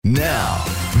Now,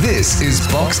 this is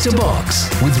Box to Box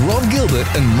with Rob Gilbert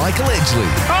and Michael Edgley.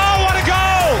 Oh, what a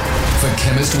goal! For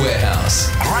Chemist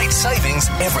Warehouse. Great savings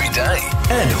every day.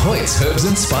 And Hoyt's Herbs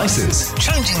and Spices.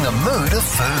 Changing the mood of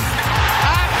food.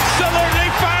 Absolutely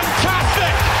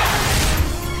fantastic!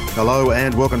 Hello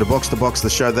and welcome to Box, the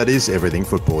show that is everything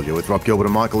football. You're with Rob Gilbert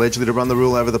and Michael Edgley to run the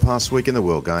rule over the past week in the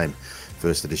World Game.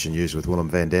 First edition news with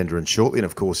Willem van Danderen shortly, and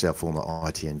of course our former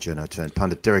ITN journo turned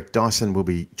pundit Derek Dyson will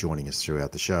be joining us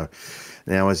throughout the show.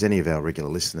 Now, as any of our regular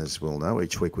listeners will know,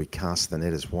 each week we cast the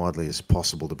net as widely as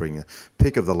possible to bring a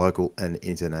pick of the local and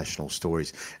international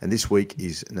stories, and this week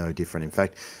is no different. In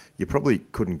fact, you probably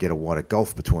couldn't get a wider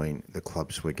gulf between the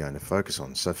clubs we're going to focus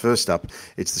on. So first up,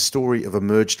 it's the story of a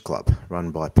merged club run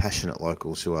by passionate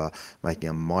locals who are making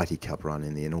a mighty cup run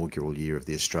in the inaugural year of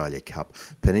the Australia Cup.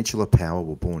 Peninsula Power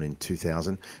were born in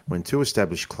 2000 when two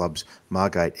established clubs,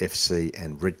 Margate FC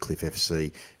and Redcliffe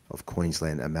FC of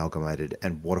Queensland, amalgamated,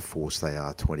 and what a force they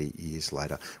are 20 years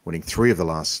later, winning 3 of the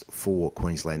last 4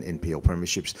 Queensland NPL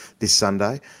premierships. This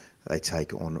Sunday, they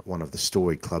take on one of the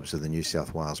storied clubs of the New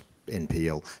South Wales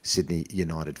NPL, Sydney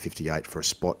United 58, for a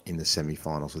spot in the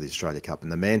semi-finals of the Australia Cup.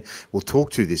 And the man we'll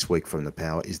talk to this week from the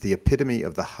Power is the epitome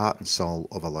of the heart and soul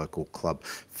of a local club,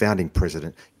 founding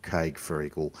president Craig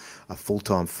Ferrigal, a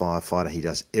full-time firefighter. He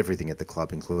does everything at the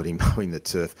club, including mowing the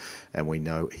turf, and we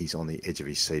know he's on the edge of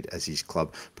his seat as his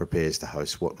club prepares to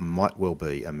host what might well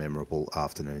be a memorable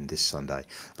afternoon this Sunday.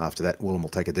 After that, Willem will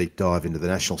take a deep dive into the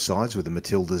national sides with the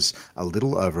Matildas a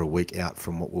little over a week out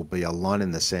from what will be a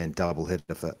line-in-the-sand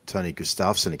doubleheader for Tony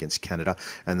Gustafsson against Canada,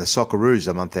 and the Socceroos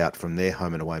a month out from their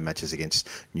home and away matches against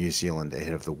New Zealand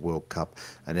ahead of the World Cup.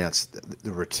 Announced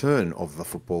the return of the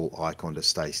football icon to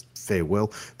stay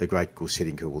farewell, the great Gus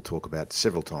Hiddink, who we'll talk about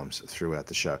several times throughout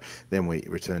the show. Then we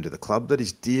return to the club that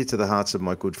is dear to the hearts of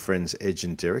my good friends Edge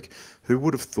and Derek. Who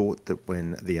would have thought that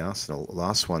when the Arsenal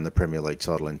last won the Premier League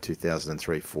title in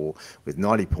 2003-04 with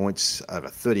 90 points over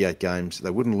 38 games, they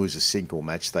wouldn't lose a single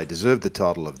match. They deserved the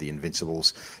title of the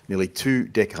Invincibles. Nearly 2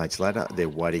 decades later, they're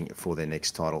waiting for their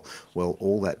next title. Well,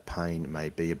 all that pain may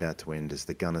be about to end as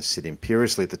the Gunners sit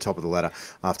imperiously at the top of the ladder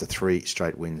after 3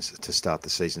 straight wins to start the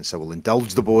season. So we'll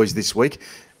indulge the boys this week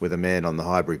with a man on the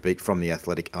Highbury beat from the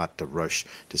Athletic, Art de Roche,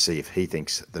 to see if he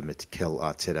thinks the Mikel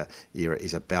Arteta era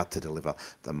is about to deliver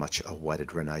the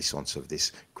much-awaited renaissance of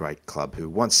this great club who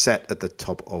once sat at the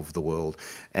top of the world.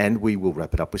 And we will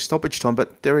wrap it up with stoppage time,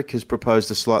 but Derek has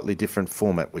proposed a slightly different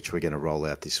format which we're going to roll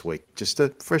out this week, just to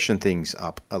freshen things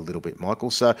up a little bit, Michael.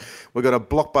 So we've got a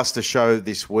blockbuster show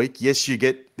this week. Yes, you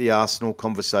get the Arsenal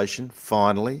conversation,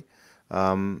 finally.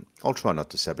 I'll try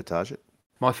not to sabotage it.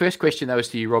 My first question, though, is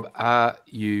to you, Rob. Are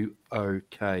you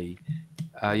okay?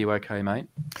 Are you okay, mate?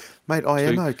 Mate, I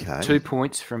am okay. 2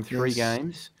 points from 3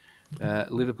 games.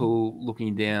 Liverpool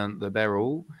looking down the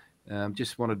barrel.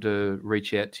 Just wanted to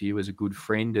reach out to you as a good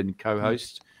friend and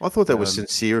co-host. I thought that was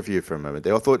sincere of you for a moment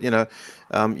there. I thought,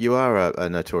 you are a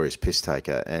notorious piss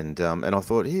taker, and I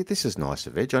thought, this is nice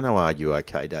of Edge. I know Are You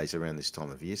Okay days around this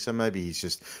time of year, so maybe he's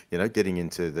just, getting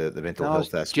into the mental health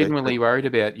aspect. I was genuinely worried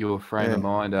about your frame of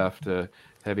mind after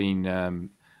having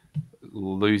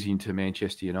losing to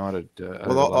Manchester United.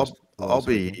 I'll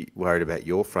be worried about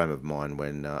your frame of mind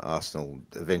when Arsenal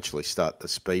eventually start the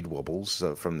speed wobbles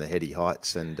from the heady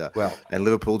heights and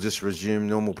Liverpool just resume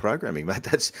normal programming,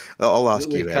 mate. I'll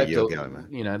ask you how you're going,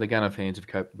 mate. The Gunner fans have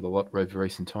coped with a lot over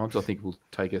recent times. I think we'll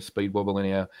take a speed wobble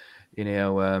in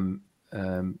our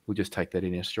we'll just take that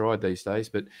in our stride these days.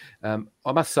 But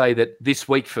I must say that this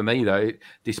week for me, though,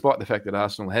 despite the fact that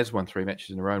Arsenal has won 3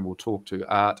 matches in a row, and we'll talk to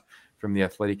Art from The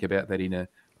Athletic about that in a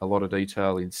lot of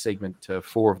detail in segment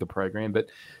 4 of the program. But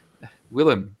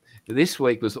Willem, this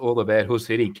week was all about Gus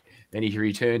Hiddink and his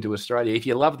return to Australia. If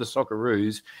you love the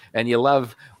Socceroos and you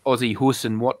love Aussie Huss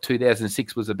and what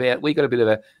 2006 was about, we got a bit of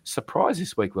a surprise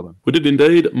this week, Willem. We did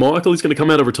indeed. Michael is going to come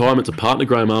out of retirement to partner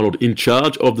Graham Arnold in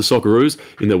charge of the Socceroos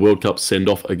in their World Cup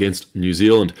send-off against New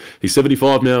Zealand. He's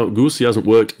 75 now, Gus. He hasn't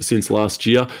worked since last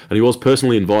year, and he was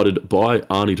personally invited by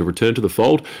Arnie to return to the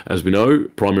fold. As we know,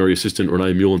 primary assistant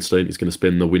Renee Muhlenstein is going to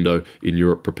spend the window in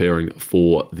Europe preparing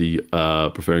for the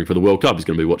World Cup. He's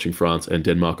going to be watching France and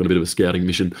Denmark on a bit of a scouting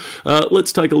mission.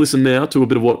 Let's take a listen now to a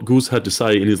bit of what Gus had to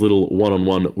say in his little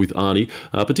one-on-one with Arnie,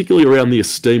 particularly around the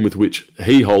esteem with which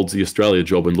he holds the Australia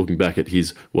job and looking back at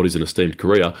what is an esteemed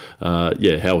career,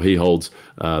 how he holds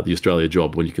the Australia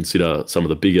job when you consider some of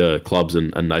the bigger clubs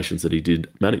and nations that he did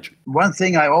manage. One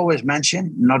thing I always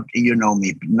mention, not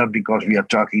because we are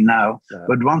talking now,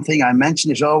 but one thing I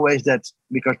mention is always that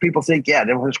because people think,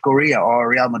 there was Korea or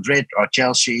Real Madrid or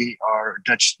Chelsea or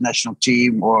Dutch national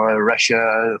team or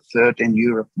Russia third in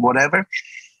Europe, whatever.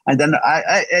 And then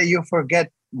you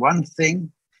forget one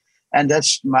thing, And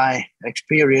that's my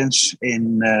experience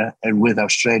in and with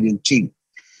Australian team.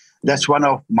 That's one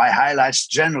of my highlights,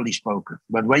 generally spoken.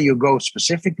 But when you go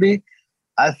specifically,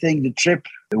 I think the trip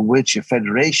which a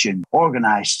federation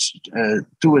organized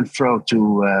to and fro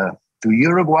to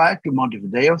Uruguay, to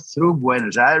Montevideo, through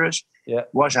Buenos Aires,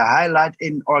 was a highlight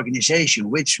in organization,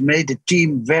 which made the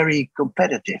team very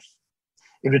competitive.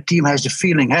 If the team has the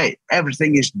feeling, hey,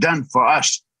 everything is done for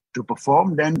us to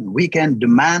perform, then we can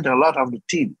demand a lot of the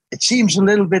team. It seems a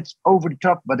little bit over the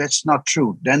top, but that's not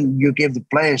true. Then you give the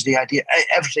players the idea, hey,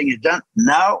 everything is done.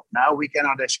 Now we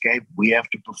cannot escape. We have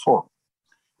to perform.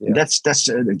 Yeah. That's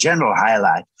the general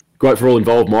highlight. Great for all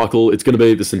involved, Michael. It's going to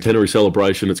be the centenary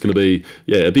celebration. It's going to be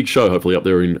a big show, hopefully up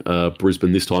there in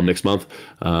Brisbane this time next month.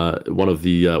 One of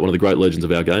the great legends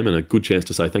of our game, and a good chance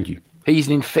to say thank you. He's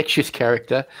an infectious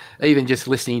character. Even just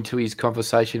listening to his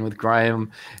conversation with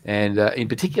Graham, and in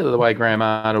particular the way Graham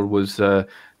Arnold was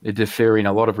deferring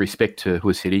a lot of respect to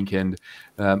Guus Hiddink, and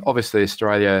obviously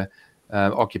Australia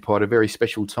occupied a very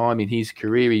special time in his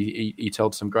career. He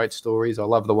told some great stories. I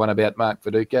love the one about Mark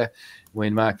Viduka,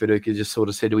 when Mark Viduka just sort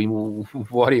of said to him, well,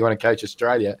 why do you want to coach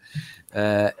Australia?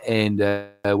 We've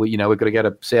got to go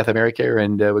to South America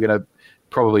and we're going to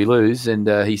probably lose. And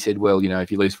he said, well, if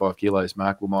you lose 5 kilos,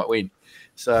 Mark, we might win.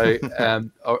 So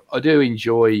I do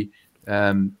enjoy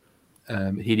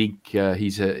Hiddink,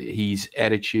 his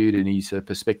attitude and his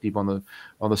perspective on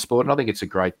the sport, and I think it's a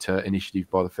great initiative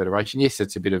by the federation. Yes,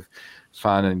 it's a bit of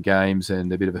fun and games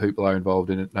and a bit of a hoopla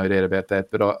involved in it, no doubt about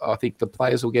that. But I think the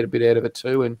players will get a bit out of it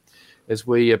too. And as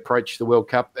we approach the World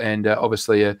Cup, and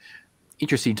obviously a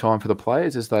interesting time for the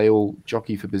players as they all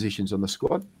jockey for positions on the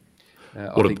squad.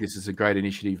 I think this is a great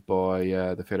initiative by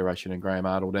the Federation and Graham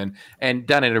Arnold, and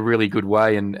done in a really good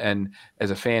way. And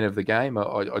as a fan of the game,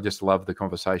 I just love the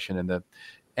conversation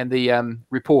and the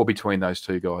rapport between those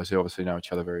two guys who obviously know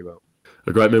each other very well.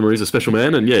 A great memory. He's a special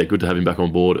man, and good to have him back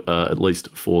on board, at least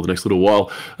for the next little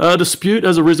while. A dispute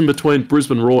has arisen between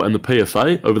Brisbane Roar and the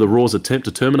PFA over the Roar's attempt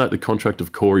to terminate the contract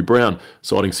of Corey Brown,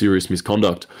 citing serious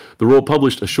misconduct. The Roar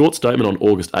published a short statement on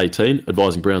August 18,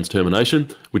 advising Brown's termination,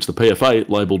 which the PFA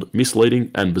labelled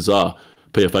misleading and bizarre.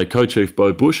 PFA co-chief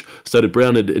Bo Bush stated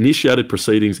Brown had initiated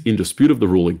proceedings in dispute of the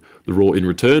ruling. The Roar, in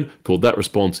return, called that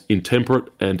response intemperate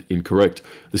and incorrect.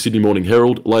 The Sydney Morning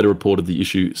Herald later reported the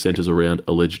issue centres around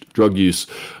alleged drug use.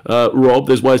 Rob,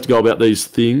 there's ways to go about these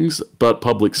things, but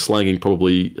public slanging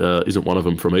probably isn't one of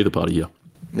them from either party here.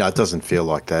 No, it doesn't feel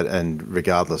like that, and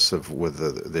regardless of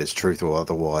whether there's truth or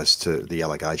otherwise to the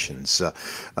allegations,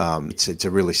 it's a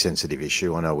really sensitive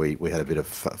issue. I know we had a bit of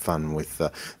fun with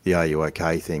the Are You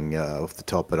OK thing off the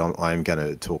top, but I am going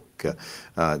to talk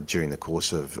during the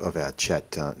course of our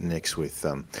chat next with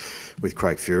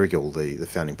Craig Furigal, the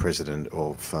founding president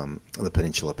of the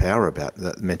Peninsula Power, about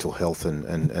the mental health and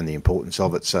the importance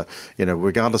of it. So,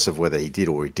 regardless of whether he did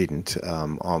or he didn't,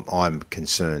 I'm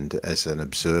concerned as an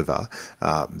observer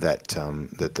that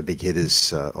the big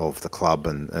hitters of the club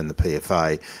and the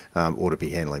PFA ought to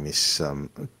be handling this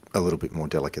a little bit more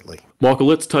delicately. Michael,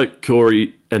 let's take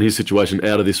Corey and his situation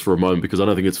out of this for a moment, because I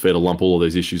don't think it's fair to lump all of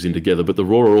these issues in together. But the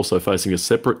Roar are also facing a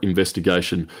separate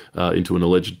investigation into an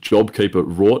alleged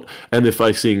JobKeeper rort, and they're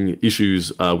facing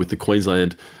issues with the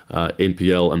Queensland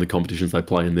NPL and the competitions they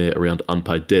play in there around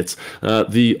unpaid debts.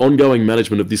 The ongoing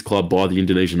management of this club by the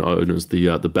Indonesian owners, the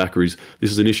Bakaris,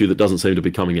 this is an issue that doesn't seem to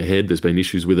be coming ahead. There's been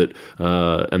issues with it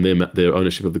and their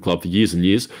ownership of the club for years and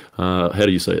years. How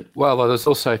do you see it? Well, there's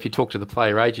also, if you talk to the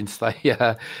player agents, they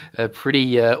are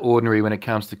pretty ordinary when it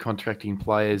comes to contracting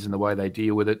players and the way they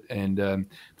deal with it. And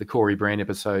the Corey Brown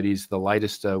episode is the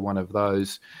latest one of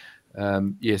those.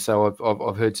 So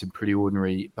I've heard some pretty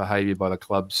ordinary behaviour by the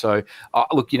club. So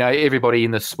look, everybody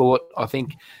in the sport, I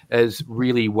think, is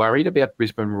really worried about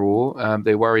Brisbane Roar.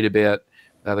 They're worried about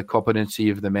the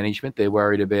competency of the management. They're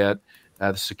worried about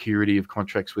the security of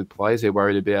contracts with players. They're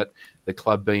worried about the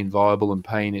club being viable and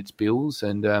paying its bills,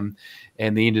 and the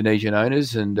Indonesian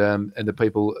owners and the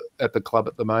people at the club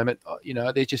at the moment.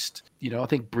 They're just, I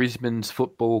think Brisbane's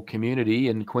football community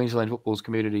and Queensland football's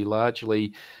community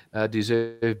largely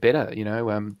deserve better.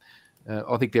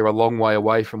 I think they're a long way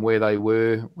away from where they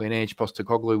were when Ange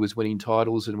Postecoglou was winning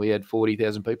titles and we had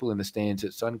 40,000 people in the stands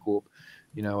at Suncorp.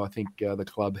 I think the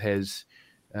club has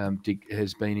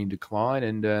been in decline,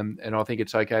 and I think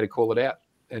it's okay to call it out,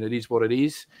 and it is what it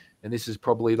is. And this is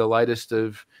probably the latest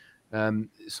of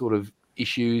sort of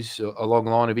issues, a long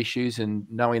line of issues, and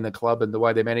knowing the club and the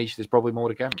way they manage, there's probably more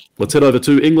to come. Let's head over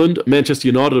to England. Manchester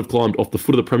United have climbed off the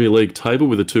foot of the Premier League table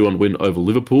with a 2-1 win over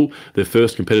Liverpool, their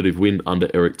first competitive win under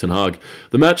Erik ten Hag.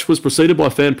 The match was preceded by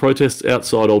fan protests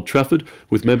outside Old Trafford,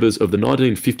 with members of the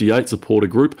 1958 supporter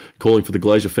group calling for the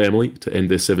Glazer family to end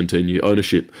their 17-year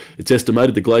ownership. It's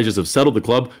estimated the Glazers have saddled the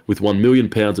club with £1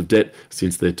 million of debt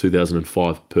since their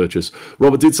 2005 purchase.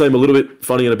 Rob, it did seem a little bit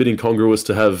funny and a bit incongruous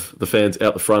to have the fans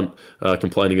out the front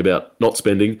complaining about not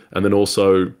spending and then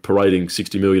also parading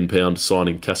 £60 million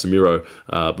signing Casemiro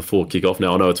before kick-off.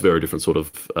 Now, I know it's very different sort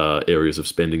of areas of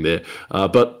spending there,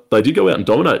 but they did go out and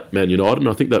dominate Man United, and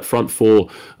I think that front four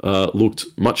looked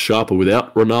much sharper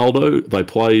without Ronaldo. They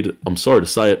played, I'm sorry to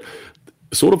say it,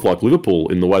 sort of like Liverpool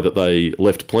in the way that they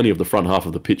left plenty of the front half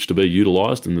of the pitch to be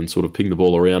utilised and then sort of pinged the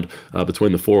ball around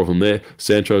between the four of them there.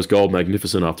 Sancho's goal,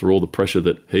 magnificent after all the pressure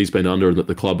that he's been under and that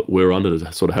the club were under,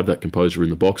 to sort of have that composure in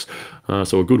the box.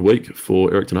 So a good week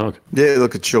for Erik ten Hag. Yeah,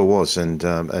 look, it sure was. And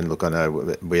look, I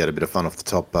know we had a bit of fun off the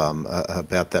top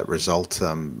about that result.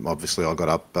 Obviously, I got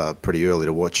up pretty early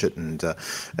to watch it and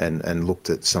looked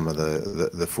at some of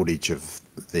the footage of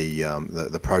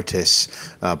the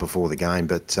protests before the game.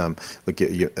 But look,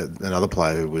 another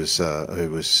player who was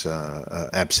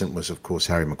absent was, of course,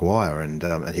 Harry Maguire, and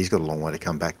he's got a long way to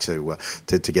come back to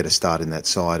get a start in that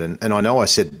side. And I know I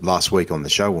said last week on the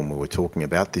show when we were talking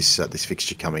about this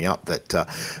fixture coming up that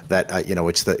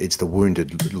it's the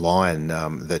wounded lion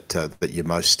that you're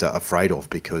most afraid of,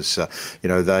 because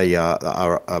they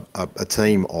are a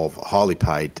team of highly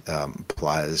paid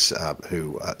players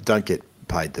who don't get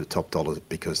paid the top dollar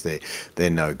because they're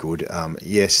no good.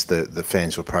 Yes, the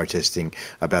fans were protesting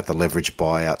about the leverage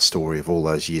buyout story of all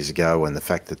those years ago, and the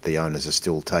fact that the owners are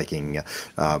still taking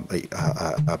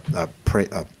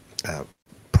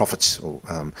profits, or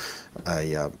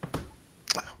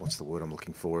what's the word I'm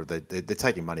looking for? They're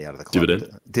taking money out of the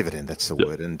club. Dividend. That's the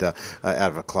word. And out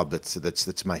of a club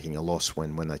that's making a loss.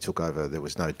 When they took over, there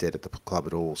was no debt at the club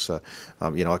at all. So,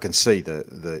 I can see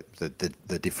the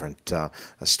different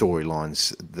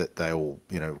storylines that they all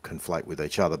conflate with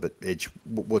each other. But Edge,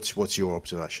 what's your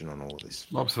observation on all of this?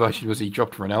 My observation was he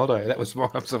dropped Ronaldo. That was my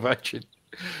observation,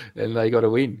 and they got a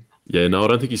win. Yeah, no, I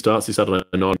don't think he starts this Saturday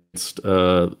night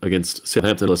against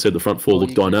Southampton. As I said, the front four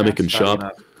looked dynamic and sharp.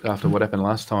 After what happened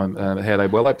last time, how they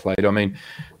played. I mean,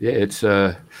 yeah, it's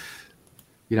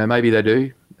maybe they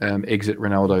do exit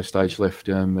Ronaldo stage left,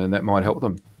 and that might help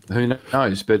them. Who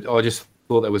knows? But I just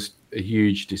thought that was a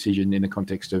huge decision in the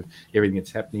context of everything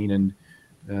that's happening, and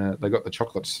they got the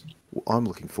chocolates. I'm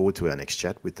looking forward to our next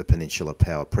chat with the Peninsula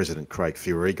Power President, Craig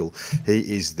Feareagle. He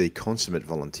is the consummate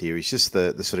volunteer. He's just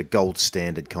the sort of gold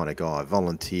standard kind of guy.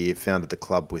 Volunteer, founded the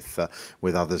club with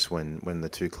others when the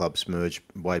two clubs merged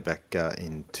way back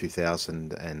in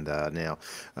 2000, and now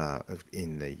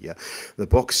in the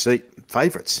box seat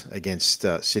favourites against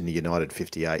Sydney United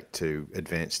 58 to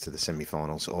advance to the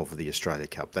semi-finals of the Australia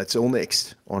Cup. That's all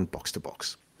next on Box to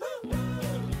Box.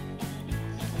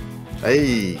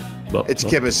 Hey, it's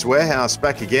Chemist Warehouse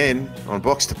back again on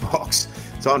Box to Box.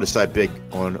 Time to stay big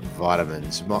on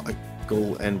vitamins.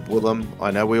 Michael and Willem,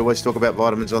 I know we always talk about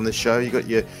vitamins on this show. You got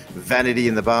your vanity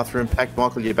in the bathroom packed,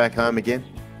 Michael. You're back home again?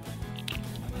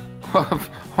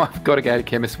 I've got to go to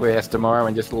Chemist Warehouse tomorrow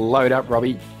and just load up,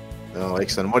 Robbie. Oh,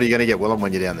 excellent. What are you going to get, Willem,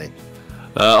 when you're down there?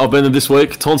 I've been there this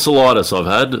week. Tonsillitis I've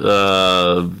had.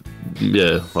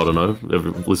 Yeah, I don't know.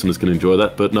 Listeners can enjoy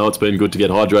that. But no, it's been good to get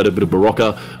hydrated. A bit of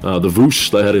Barocca. The Voosh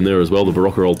they had in there as well, the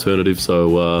Barocca alternative.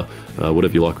 So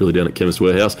whatever you like really down at Chemist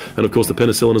Warehouse. And of course the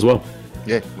penicillin as well.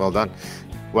 Yeah, well done.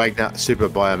 Wagner Super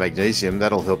Biomagnesium,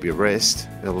 that'll help you rest.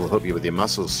 It'll help you with your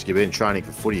muscles. You've been training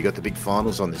for footy. You've got the big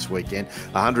finals on this weekend.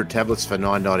 100 tablets for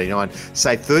 $9.99.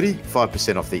 Save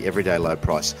 35% off the everyday low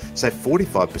price. Save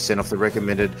 45% off the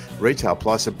recommended retail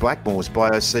price of Blackmore's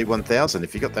BioC 1000.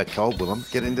 If you got that cold, Willem,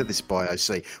 get into this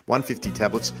BioC. 150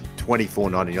 tablets,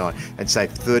 $24.99. And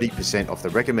save 30% off the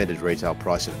recommended retail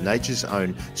price of Nature's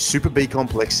Own Super B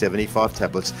Complex 75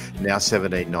 tablets, now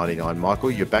 $17.99.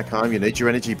 Michael, you're back home. You need your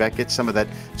energy back. Get some of that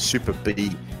Super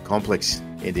B Complex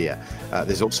India.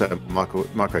 There's also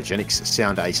Microgenics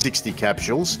Sound A60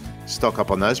 capsules. Stock up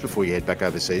on those before you head back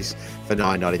overseas for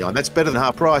 $9.99. That's better than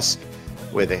half price.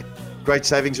 We're there. Great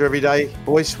savings every day.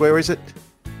 Boys, where is it?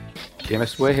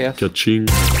 Chemist Warehouse. Ka-ching.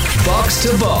 Box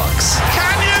to Box.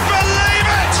 Can you believe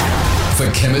it?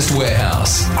 For Chemist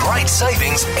Warehouse. Great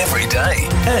savings every day.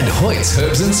 And Hoyt's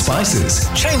Herbs and Spices.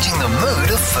 Changing the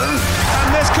mood of food.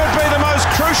 And this could be the most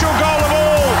crucial goal of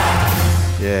all.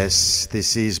 Yes,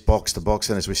 this is Box to Box,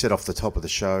 and as we said off the top of the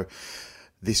show,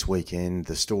 this weekend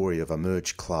the story of a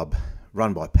merged club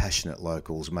run by passionate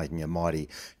locals, making a mighty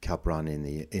cup run in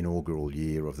the inaugural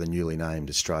year of the newly named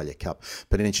Australia Cup.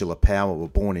 Peninsula Power were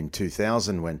born in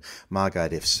 2000 when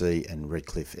Margate FC and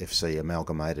Redcliffe FC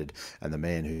amalgamated, and the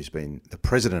man who's been the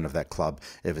president of that club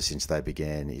ever since they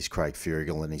began is Craig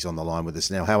Furigal, and he's on the line with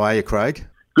us now. How are you, Craig?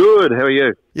 Good. How are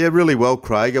you? Yeah, really well,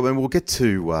 Craig. I mean, we'll get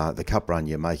to the cup run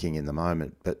you're making in the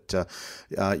moment, but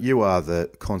you are the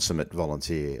consummate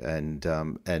volunteer, and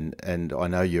I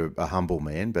know you're a humble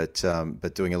man, but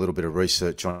doing a little bit of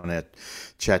research on our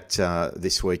chat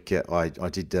this week, I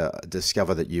did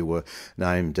discover that you were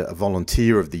named a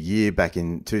Volunteer of the Year back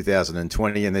in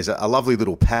 2020, and there's a lovely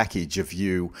little package of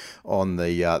you on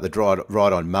the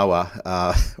ride on mower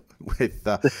with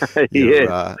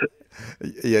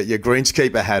your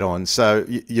greenskeeper hat on, so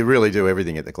you really do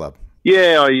everything at the club.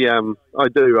 Yeah, I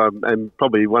do, and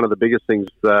probably one of the biggest things,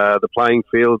 the playing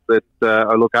field that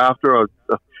I look after.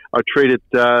 I treat it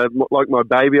like my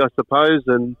baby, I suppose,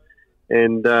 and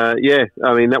yeah,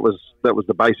 I mean that was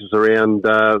the basis around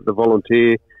the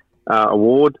volunteer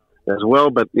award as well.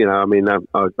 But I mean,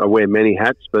 I wear many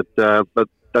hats, but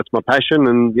that's my passion,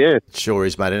 and yeah. Sure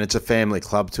is, mate. And it's a family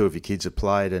club. Two of your kids have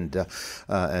played, and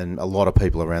a lot of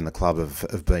people around the club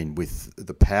have been with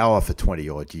the Power for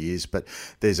 20-odd years. But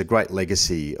there's a great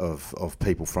legacy of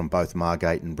people from both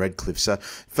Margate and Redcliffe. So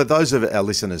for those of our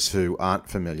listeners who aren't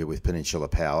familiar with Peninsula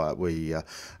Power, we're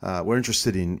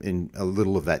interested in a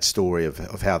little of that story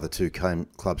of how the two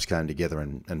clubs came together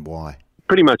and why.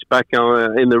 Pretty much back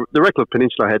in the Redcliffe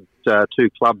Peninsula had two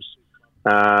clubs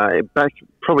back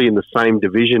probably in the same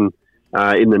division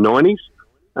in the 90s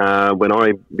when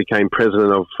I became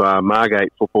president of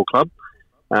Margate Football Club.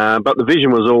 But the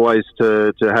vision was always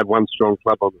to have one strong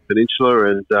club on the peninsula,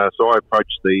 and so I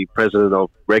approached the president of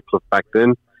Redcliffe back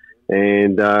then,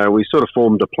 and we sort of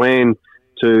formed a plan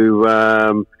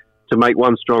to make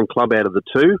one strong club out of the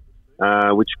two,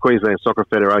 which Queensland Soccer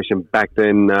Federation back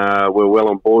then were well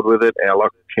on board with it. Our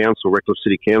local council, Redcliffe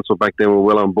City Council, back then were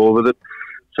well on board with it.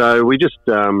 So we just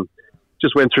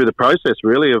went through the process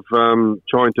really of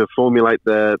trying to formulate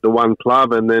the one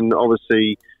club, and then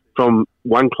obviously from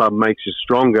one club makes you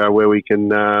stronger, where we can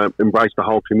embrace the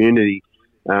whole community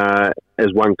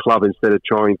as one club instead of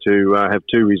trying to have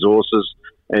two resources.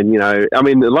 And I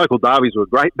mean, the local derbies were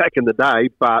great back in the day,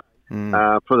 but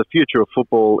for the future of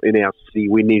football in our city,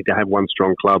 we need to have one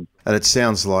strong club. And it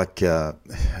sounds like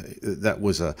that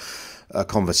was a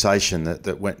conversation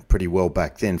that went pretty well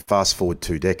back then. Fast forward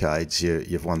 2 decades,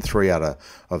 you've won 3 out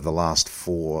of the last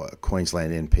 4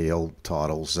 Queensland NPL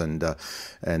titles, and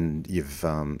you've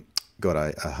got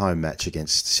a home match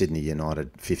against Sydney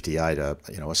United 58, a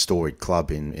storied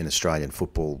club in Australian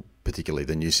football, particularly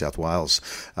the New South Wales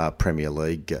Premier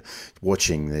League.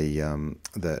 Watching the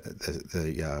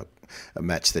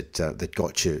match that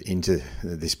got you into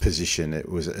this position, it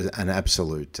was an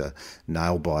absolute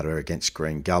nail biter against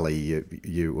Green Gully.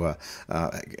 You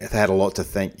had a lot to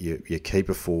thank your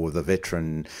keeper for, the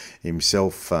veteran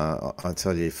himself. I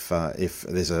tell you, if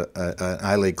there's an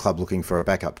A-League club looking for a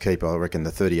backup keeper, I reckon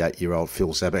the 38-year-old Phil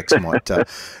Zabax might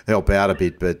help out a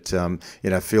bit. But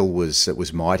Phil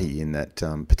was mighty in that,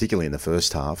 particularly in the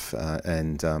first half,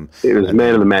 and it was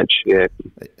man of the match. Yeah,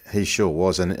 he sure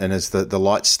was. And as the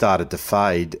lights started to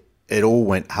fade, it all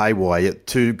went haywire.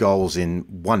 2 goals in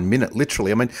 1 minute,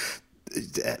 literally. I mean,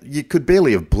 you could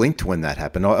barely have blinked when that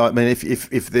happened. I mean,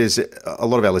 if there's a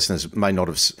lot of our listeners may not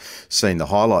have seen the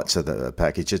highlights of the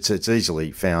package, it's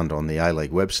easily found on the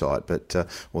A-League website,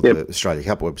 or the Australia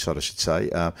Cup website, I should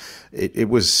say. It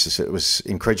was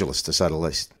incredulous, to say the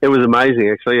least. It was amazing,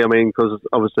 actually. I mean, because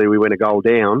obviously we went a goal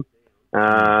down,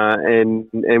 and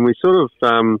we sort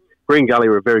of Green Gully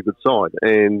were a very good side,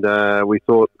 and we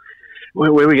thought, where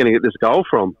are we going to get this goal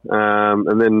from?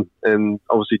 And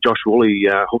obviously Josh Woolley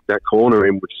hooked that corner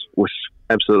in, which was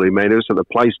absolutely magnificent. The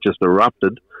place just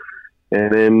erupted.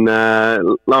 And then,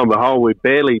 lo and behold, we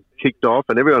barely kicked off,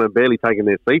 and everyone had barely taken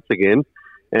their seats again.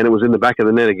 And it was in the back of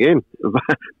the net again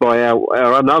by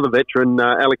our another veteran,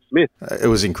 Alex Smith. It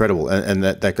was incredible, and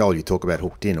that goal you talk about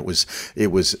hooked in. It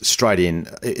was straight in.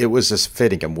 It was a fair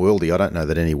dinkum worldie. I don't know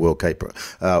that any world keeper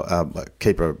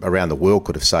around the world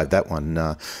could have saved that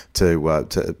one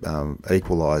to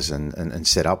equalise and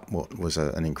set up what was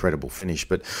an incredible finish.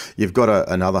 But you've got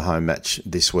another home match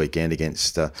this weekend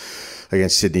against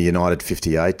Sydney United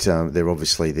 58. They're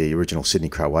obviously the original Sydney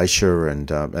Croatia and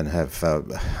have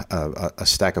a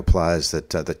stack of players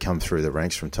that come through the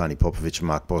ranks, from Tony Popovic and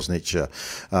Mark Bosnich,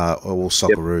 all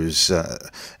Socceroos,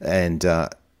 and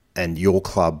and your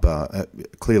club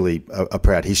clearly a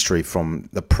proud history from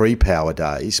the pre-Power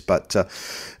days, but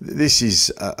this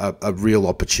is a real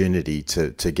opportunity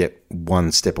to get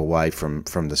one step away from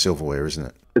the silverware, isn't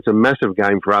it? It's a massive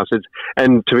game for us.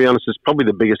 And to be honest, it's probably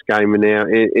the biggest game in our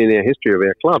history of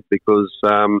our club because,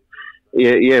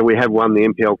 we have won the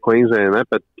NPL Queensland and that,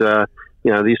 but the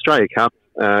Australia Cup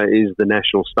is the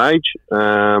national stage.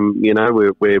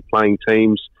 We're playing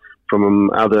teams from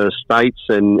other states,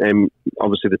 and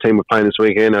obviously the team we're playing this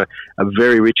weekend a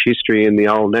very rich history in the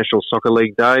old National Soccer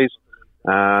League days.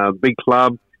 Big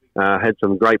club, had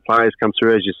some great players come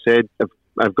through, as you said.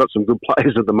 I've got some good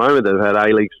players at the moment that have had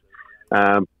A-League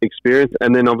experience,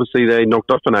 and then obviously they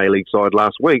knocked off an A-League side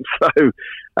last week,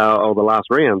 or the last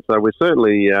round. So we're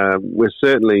certainly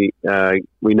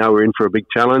we know we're in for a big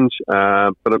challenge.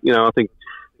 But I think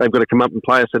they've got to come up and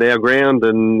play us at our ground,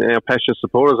 and our passionate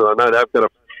supporters. And I know they've got a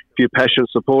few passionate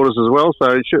supporters as well.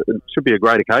 So it should be a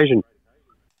great occasion.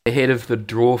 Ahead of the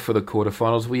draw for the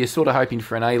quarterfinals, were you sort of hoping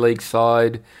for an A-League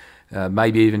side?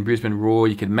 Maybe even Brisbane Roar,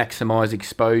 you could maximise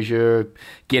exposure,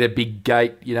 get a big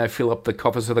gate, fill up the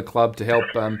coffers of the club to help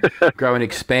grow and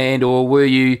expand? Or were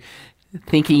you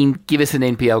thinking, give us an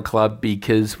NPL club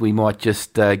because we might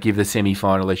just give the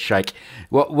semi-final a shake?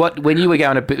 When you were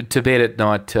going to bed at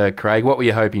night, Craig, what were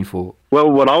you hoping for?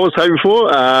 Well, what I was hoping for,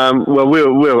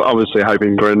 we're obviously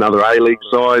hoping for another A-League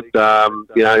side,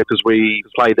 because we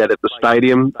played that at the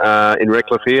stadium in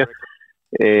Redcliffe here.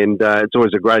 And it's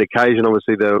always a great occasion.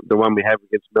 Obviously, the one we have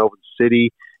against Melbourne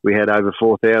City, we had over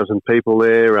 4,000 people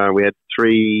there. We had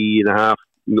 3.5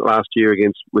 last year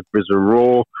with Brisbane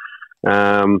Roar.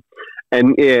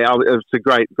 It's a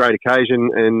great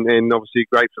occasion, and obviously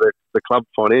great for the club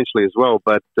financially as well.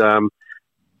 But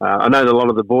I know that a lot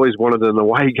of the boys wanted an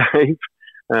away game,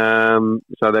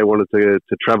 so they wanted to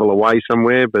travel away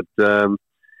somewhere. But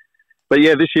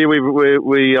this year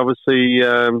we obviously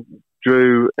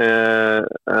drew a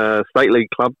state league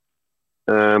club,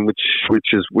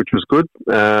 which was good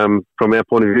from our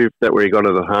point of view that we got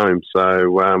it at home.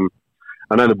 So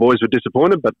I know the boys were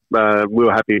disappointed, but we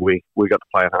were happy we got to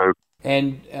play at home.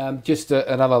 And just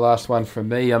another last one from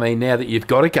me. I mean, now that you've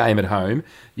got a game at home,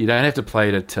 you don't have to play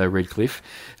it at Redcliffe.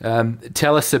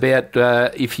 Tell us about,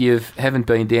 if you haven't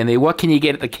been down there, what can you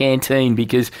get at the canteen?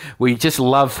 Because we just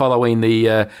love following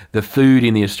the food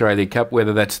in the Australia Cup,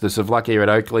 whether that's the souvlaki at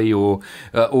Oakley or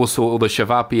also the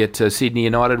shavapi at Sydney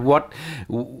United.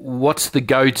 What's the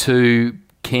go-to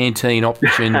canteen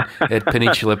option at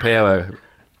Peninsula Power?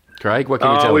 Craig, what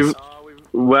can you tell us?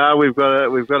 Well, we've got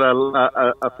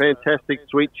a fantastic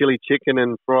sweet chili chicken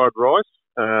and fried rice,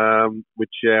 which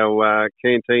our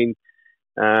canteen,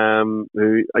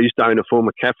 who I used to own a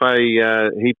former cafe,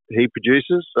 he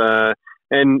produces,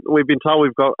 and we've been told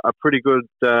we've got a pretty good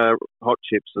hot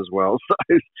chips as well.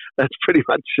 So that's pretty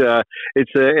much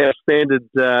it's our standard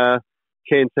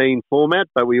canteen format,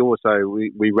 but we also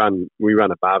we run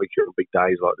a barbecue on big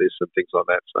days like this and things like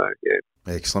that. So yeah.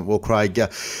 Excellent. Well, Craig,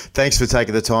 thanks for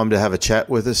taking the time to have a chat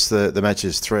with us. The match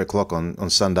is 3:00 on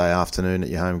Sunday afternoon at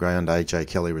your home ground, AJ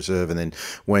Kelly Reserve, and then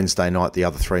Wednesday night the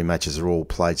other three matches are all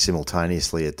played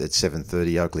simultaneously at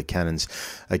 7:30. Oakley Cannons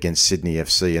against Sydney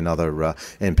FC, another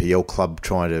NPL club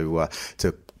trying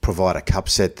to provide a cup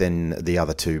set. Then the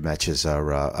other two matches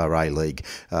are A-League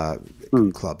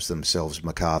clubs themselves,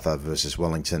 Macarthur versus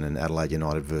Wellington and Adelaide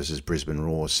United versus Brisbane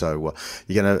Roar. So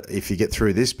you're going to, if you get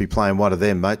through this, be playing one of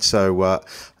them, mate. So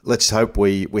let's hope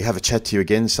we have a chat to you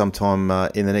again sometime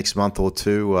in the next month or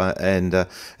two, and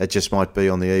it just might be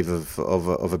on the eve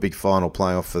of a big final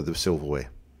playoff for the silverware.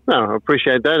 No, I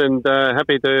appreciate that, and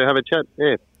happy to have a chat.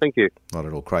 Yeah, thank you. Not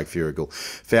at all. Craig Furigal,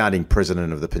 founding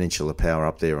president of the Peninsula Power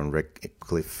up there on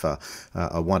Redcliffe.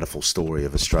 A wonderful story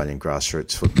of Australian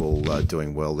grassroots football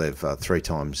doing well. They've 3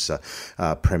 times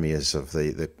premiers of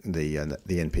the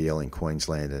NPL in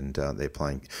Queensland, and they're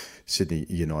playing Sydney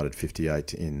United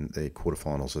 58 in the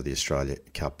quarterfinals of the Australia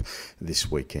Cup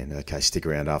this weekend. Okay, stick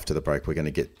around after the break. We're going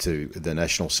to get to the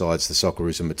national sides, the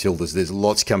Socceroos and Matildas. There's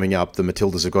lots coming up. The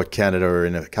Matildas have got Canada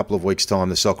in a couple of weeks' time.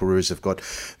 The Socceroos have got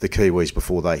the Kiwis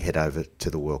before they head over to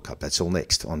the World Cup. That's all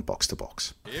next on Box to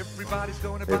Box.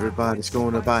 Everybody's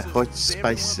going to buy hot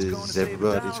spices.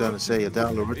 Everybody's going to say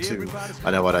 $1 or $2.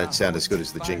 I know I don't sound as good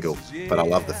as the jingle, but I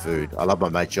love the food. I love my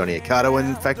mate Johnny Accardo, and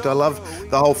in fact I love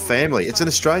the whole family. It's an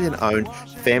Australian-owned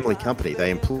family company.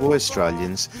 They employ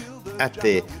Australians at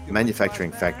their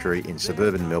manufacturing factory in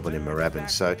suburban Melbourne in Moorabbin.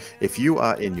 So if you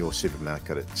are in your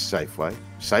supermarket at Safeway,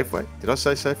 did I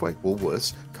say Safeway?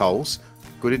 Woolworths, Coles,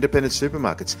 good independent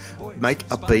supermarkets. Make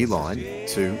a beeline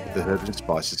to the Herbs and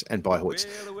Spices and buy Hoyts.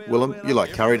 Willem, you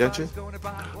like curry, don't you?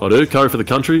 I do. Curry for the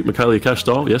country, Michaelia Cash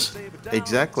style, yes.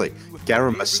 Exactly.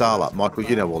 Garam masala. Michael,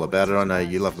 you know all about it. I know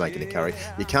you love making a curry.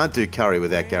 You can't do curry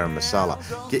without garam masala.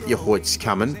 Get your Hoyts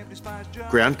coming.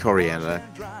 Ground coriander,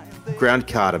 ground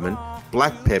cardamom,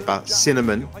 black pepper,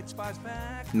 cinnamon,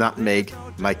 nutmeg.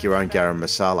 Make your own garam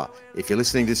masala. If you're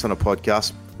listening to this on a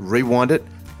podcast, rewind it,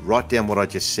 write down what I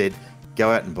just said,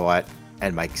 go out and buy it,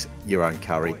 and make your own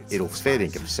curry. It'll fair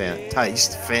dinkum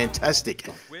taste fantastic.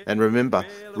 And remember,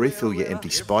 refill your empty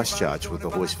spice charge with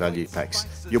the Hoyts value packs.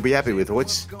 You'll be happy with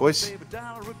Hoyts, boys.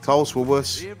 Coles,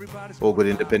 Woolworths, all good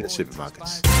independent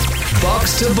supermarkets.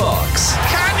 Box to Box.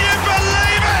 Can you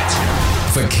believe it?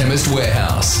 For Chemist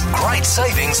Warehouse. Great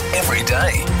savings every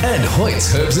day. And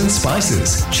Hoyts Herbs and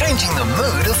Spices. Changing the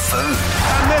mood of food.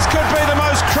 And this could be the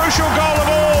most crucial goal of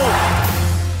all.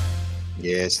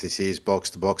 Yes, this is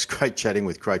Box to Box. Great chatting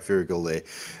with Craig Ferrigal there.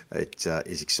 It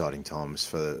is exciting times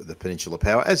for the Peninsula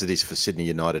Power, as it is for Sydney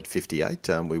United 58.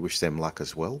 We wish them luck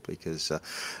as well, because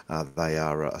they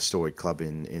are a storied club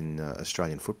in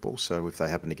Australian football. So if they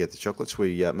happen to get the chocolates,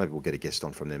 maybe we'll get a guest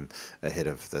on from them ahead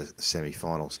of the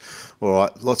semi-finals. All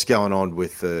right, lots going on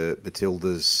with the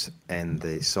Matildas and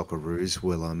the Socceroos,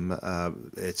 Willem.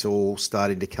 It's all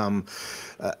starting to come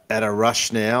at a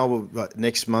rush now.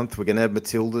 Next month we're going to have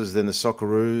Matildas, then the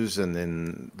Socceroos, and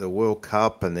then the World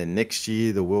Cup, and then next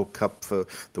year the World Cup for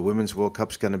the Women's World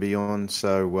Cup's going to be on.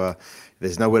 So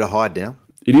there's nowhere to hide now.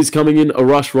 It is coming in a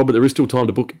rush, Rob, but there is still time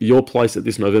to book your place at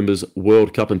this November's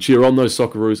World Cup and cheer on those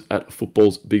Socceroos at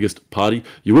football's biggest party.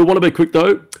 You will want to be quick,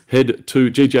 though. Head to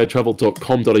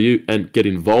gjatravel.com.au and get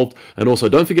involved. And also,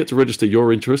 don't forget to register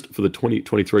your interest for the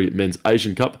 2023 Men's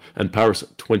Asian Cup and Paris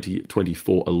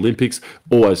 2024 Olympics.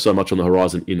 Always so much on the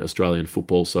horizon in Australian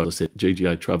football. So, as I said,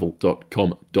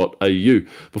 gjatravel.com.au.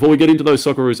 Before we get into those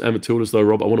Socceroos and Matildas, though,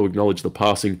 Rob, I want to acknowledge the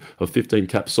passing of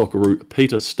 15-cap Socceroo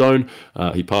Peter Stone.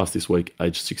 He passed this week,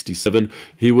 age 67.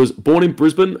 He was born in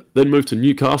Brisbane, then moved to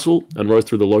Newcastle and rose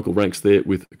through the local ranks there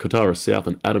with Kotara South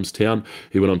and Adamstown.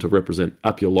 He went on to represent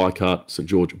Apia Leichhardt, St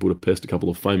George, Budapest, a couple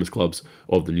of famous clubs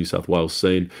of the New South Wales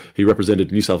scene. He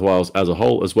represented New South Wales as a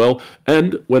whole as well,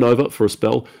 and went over for a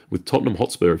spell with Tottenham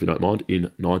Hotspur, if you don't mind,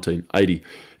 in 1980.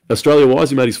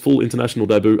 Australia-wise, he made his full international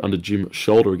debut under Jim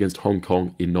Shoulder against Hong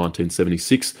Kong in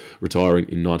 1976, retiring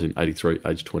in 1983,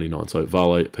 aged 29. So,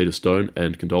 Vale, Peter Stone,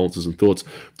 and condolences and thoughts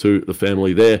to the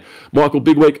family there. Michael,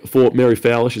 big week for Mary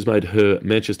Fowler. She's made her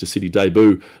Manchester City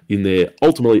debut in their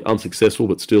ultimately unsuccessful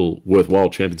but still worthwhile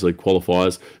Champions League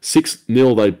qualifiers.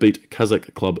 6-0 they beat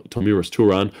Kazakh club Tomiris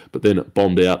Turan, but then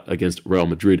bombed out against Real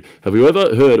Madrid. Have you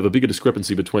ever heard of a bigger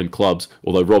discrepancy between clubs?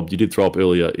 Although, Rob, you did throw up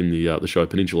earlier in the show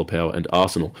Peninsula Power and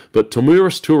Arsenal. But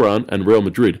Tomiris Turan and Real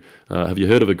Madrid, have you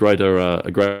heard of a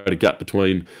greater gap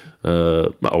between, I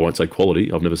won't say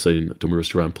quality, I've never seen Tomiris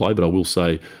Turan play, but I will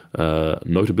say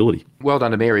notability. Well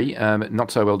done to Mary. Not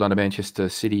so well done to Manchester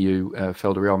City, who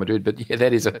fell to Real Madrid. But yeah,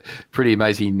 that is a pretty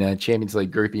amazing Champions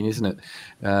League grouping, isn't it?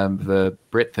 The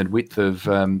breadth and width of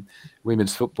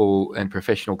women's football and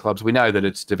professional clubs. We know that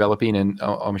it's developing, and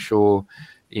I'm sure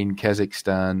in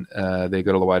Kazakhstan they've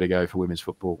got a way to go for women's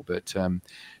football. But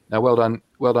no, well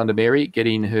done to Mary,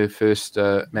 getting her first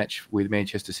match with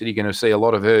Manchester City. Going to see a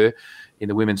lot of her in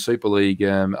the Women's Super League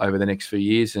over the next few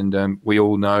years, and we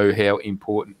all know how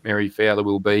important Mary Fowler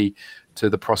will be to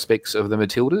the prospects of the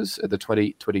Matildas at the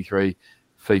 2023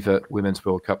 FIFA Women's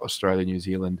World Cup Australia-New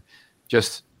Zealand,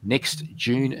 just next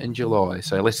June and July,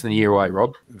 so less than a year away,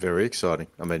 Rob. Very exciting.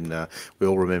 I mean, we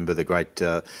all remember the great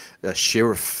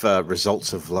Sheriff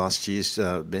results of last year's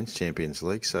Men's Champions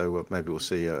League, so maybe we'll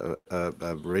see a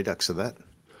redux of that.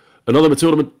 Another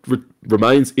Matilda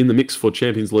remains in the mix for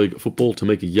Champions League football.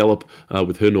 Tamika Yallop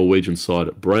with her Norwegian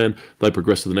side Brann. They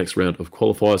progressed to the next round of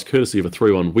qualifiers, courtesy of a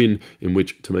 3-1 win in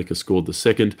which Tamika scored the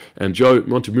second. And Joe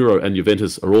Montemuro and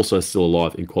Juventus are also still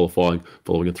alive in qualifying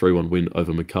following a 3-1 win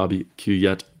over Maccabi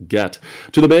Kiryat Gat.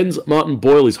 To the men's, Martin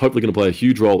Boyle is hopefully going to play a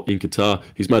huge role in Qatar.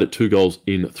 He's made it 2 goals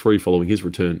in 3 following his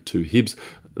return to Hibs.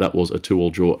 That was a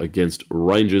 2-2 draw against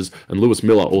Rangers. And Lewis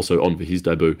Miller also on for his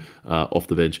debut off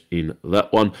the bench in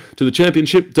that one. To the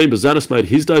Championship, Dean Bazanis made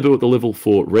his debut at the level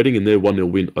for Reading in their 1-0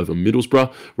 win over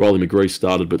Middlesbrough. Riley McGree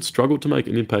started but struggled to make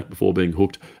an impact before being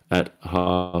hooked at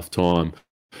half-time.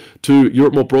 To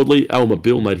Europe more broadly, Al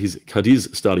Mabil made his Cadiz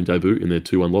starting debut in their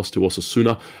 2-1 loss to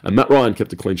Osasuna, and Matt Ryan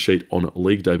kept a clean sheet on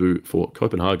league debut for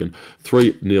Copenhagen.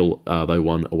 3-0 they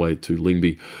won away to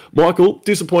Lyngby. Michael,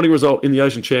 disappointing result in the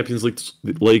Asian Champions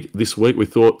League this week. We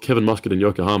thought Kevin Muscat and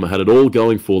Yokohama had it all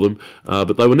going for them,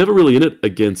 but they were never really in it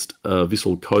against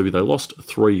Vissel Kobe. They lost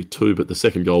 3-2, but the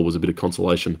second goal was a bit of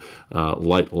consolation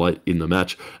late in the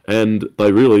match, and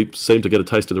they really seemed to get a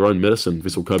taste of their own medicine.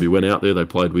 Vissel Kobe went out there, they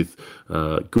played with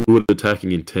good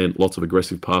attacking intent, lots of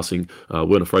aggressive passing,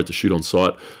 weren't afraid to shoot on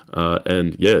sight,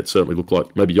 and yeah, it certainly looked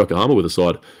like maybe Yokohama were the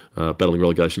side battling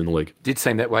relegation in the league. Did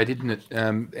seem that way, didn't it?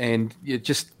 And you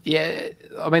just,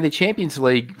 I mean, the Champions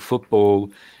League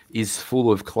football is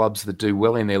full of clubs that do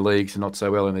well in their leagues and not so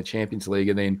well in the Champions League,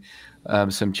 and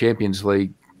then some Champions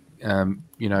League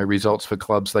results for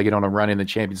clubs. They get on a run in the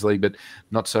Champions League, but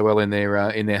not so well in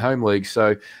their home league.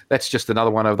 So that's just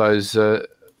another one of those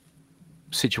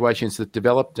situations that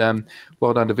developed.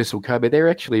 Well done to Vissel Kobe. They're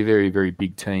actually a very, very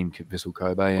big team, Vissel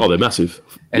Kobe. They're massive.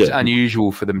 It's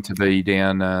unusual for them to be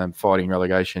down fighting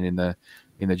relegation in the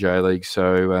J League.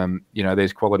 So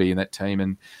there's quality in that team,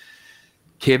 and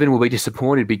Kevin will be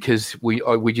disappointed because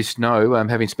we just know,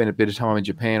 having spent a bit of time in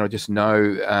Japan, I just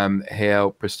know how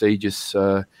prestigious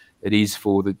it is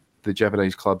for the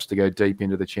Japanese clubs to go deep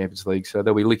into the Champions League. So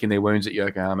they'll be licking their wounds at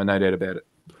Yokohama, no doubt about it.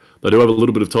 They do have a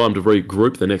little bit of time to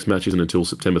regroup. Their next match isn't until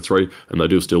September 3, and they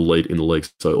do still lead in the league.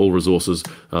 So all resources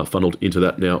funneled into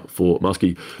that now for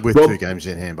Muskie. With Rob, 2 games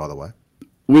in hand, by the way.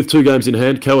 With 2 games in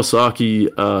hand, Kawasaki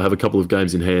have a couple of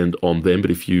games in hand on them, but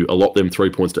if you allot them 3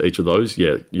 points to each of those,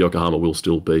 Yokohama will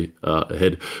still be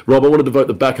ahead. Rob, I want to devote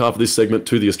the back half of this segment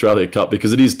to the Australia Cup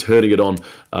because it is turning it on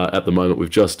at the moment. We've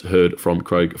just heard from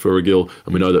Craig Furrigill,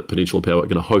 and we know that Peninsula Power are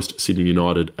going to host Sydney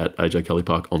United at AJ Kelly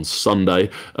Park on Sunday.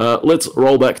 Let's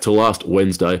roll back to last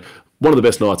Wednesday. One of the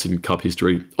best nights in Cup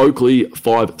history. Oakley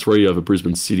 5-3 over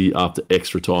Brisbane City after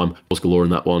extra time. Galore in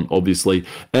that one, obviously.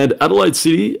 And Adelaide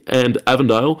City and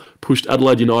Avondale pushed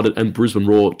Adelaide United and Brisbane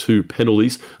Roar to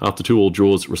penalties after 2-2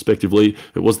 draws, respectively.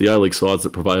 It was the A-League sides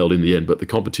that prevailed in the end, but the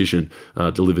competition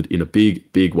delivered in a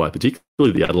big, big way,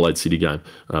 particularly the Adelaide City game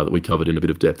that we covered in a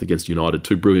bit of depth against United.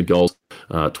 2 brilliant goals.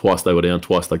 Twice they were down,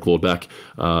 twice they clawed back.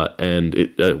 And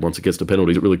once it gets to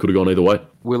penalties, it really could have gone either way.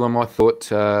 Willem, I thought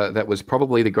that was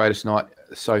probably the greatest night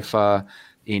so far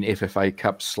in FFA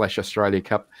Cup / Australia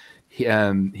Cup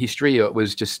history. It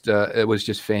was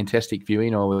just fantastic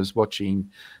viewing. I was watching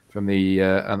from the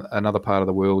another part of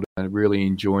the world and really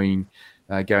enjoying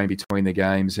going between the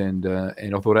games. And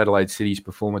I thought Adelaide City's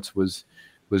performance was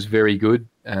very good,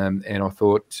 and I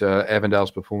thought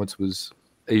Avondale's performance was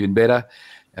even better.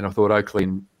 And I thought Oakley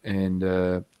and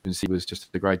it was just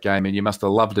a great game, and you must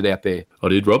have loved it out there. I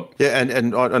did, Rob. Yeah,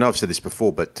 and I know I've said this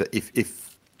before, but if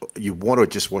you want to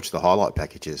just watch the highlight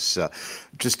packages,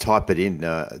 just type it in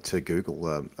to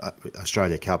Google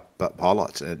Australia Cup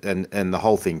highlights, and the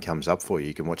whole thing comes up for you.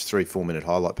 You can watch 3-4 minute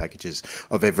highlight packages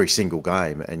of every single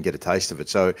game and get a taste of it.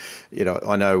 So,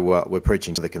 I know we're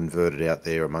preaching to the converted out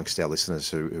there amongst our listeners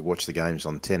who watch the games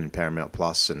on 10 and Paramount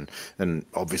Plus, and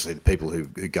obviously the people who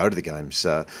go to the games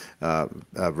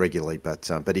regularly. But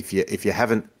if you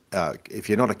haven't, if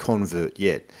you're not a convert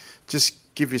yet, just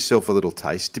give yourself a little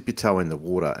taste, dip your toe in the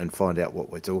water and find out what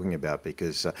we're talking about,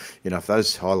 because if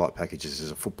those highlight packages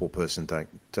as a football person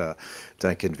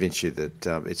don't convince you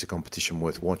that it's a competition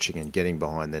worth watching and getting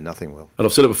behind, then nothing will. And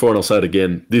I've said it before and I'll say it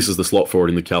again, this is the slot for it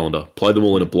in the calendar. Play them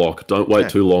all in a block. Don't wait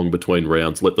too long between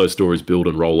rounds. Let those stories build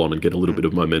and roll on and get a little bit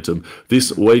of momentum.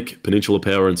 This week, Peninsula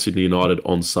Power and Sydney United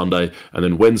on Sunday, and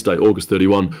then Wednesday, August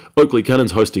 31, Oakley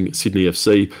Cannons hosting Sydney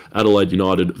FC, Adelaide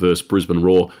United versus Brisbane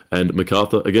Roar, and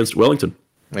Macarthur against Wellington.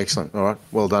 Excellent. All right.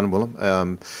 Well done,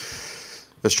 Willem.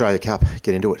 Australia Cup,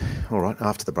 get into it. All right,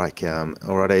 after the break. All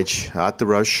right, Edge, Art de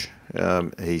Roche.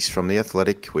 He's from The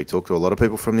Athletic. We talked to a lot of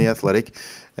people from The Athletic,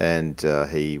 and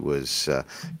he was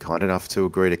kind enough to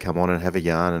agree to come on and have a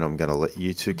yarn, and I'm going to let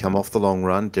you two come off the long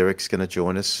run. Derek's going to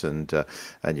join us, and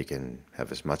you can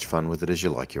have as much fun with it as you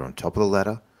like. You're on top of the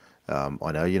ladder.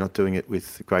 I know you're not doing it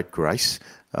with great grace.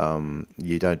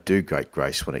 You don't do great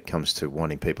grace when it comes to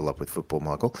winding people up with football,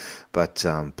 Michael, but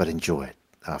enjoy it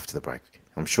after the break.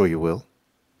 I'm sure you will.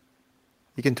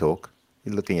 You can talk.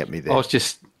 You're looking at me there. I was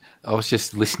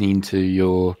just listening to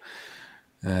your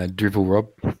drivel, Rob.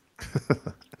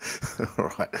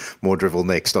 All right. More drivel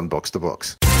next on Box to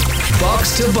Box.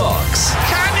 Box to Box.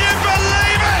 Can you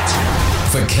believe it?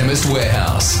 For Chemist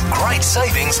Warehouse. Great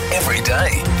savings every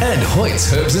day. And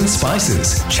Hoyt's Herbs and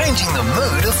Spices. Changing the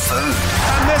mood of food.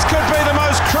 And this could be the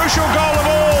most crucial goal of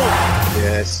all.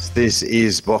 Yes, this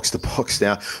is Box to Box.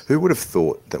 Now, who would have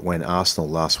thought that when Arsenal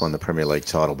last won the Premier League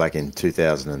title back in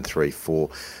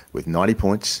 2003-04 with 90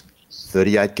 points,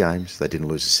 38 games, they didn't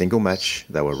lose a single match,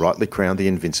 they were rightly crowned the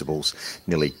Invincibles,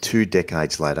 nearly 2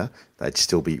 decades later, they'd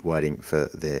still be waiting for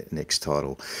their next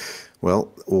title.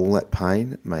 Well, all that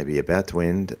pain may be about to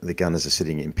end. The Gunners are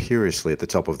sitting imperiously at the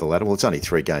top of the ladder. Well, it's only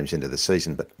 3 games into the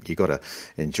season, but you got to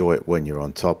enjoy it when you're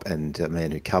on top. And a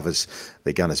man who covers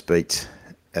the Gunners beat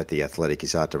at The Athletic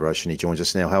is Art de Roche, and he joins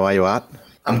us now. How are you, Art?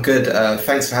 I'm good.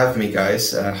 Thanks for having me,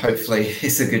 guys. Hopefully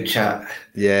it's a good chat.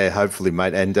 Yeah, hopefully,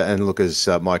 mate. And look, as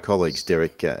my colleagues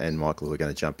Derek and Michael who are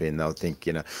going to jump in, they'll think,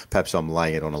 perhaps I'm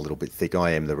laying it on a little bit thick.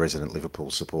 I am the resident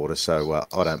Liverpool supporter, so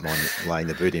I don't mind laying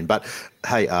the boot in. But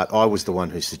hey, Art, I was the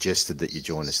one who suggested that you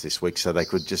join us this week so they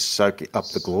could just soak up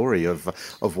the glory of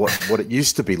what it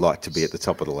used to be like to be at the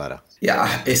top of the ladder.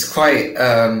 Yeah, it's quite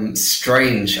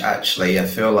strange, actually. I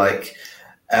feel like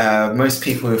most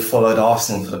people who've followed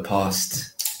Arsenal for the past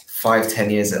 5-10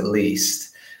 years at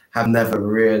least have never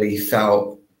really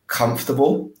felt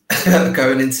comfortable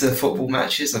going into football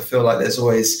matches. I feel like there's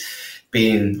always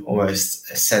been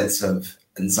almost a sense of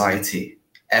anxiety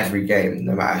every game,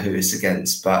 no matter who it's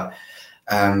against. But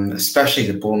especially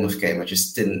the Bournemouth game, I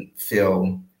just didn't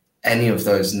feel any of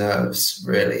those nerves,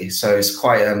 really. So it's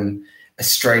quite a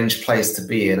strange place to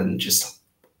be in, and just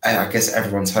I guess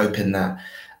everyone's hoping that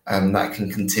that can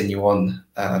continue on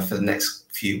for the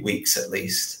next few weeks at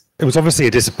least. It was obviously a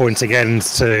disappointing end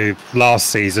to last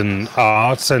season,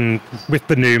 Art, and with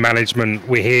the new management,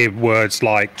 we hear words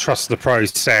like trust the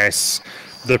process,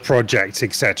 the project,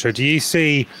 etc. Do you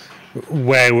see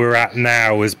where we're at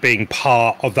now as being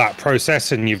part of that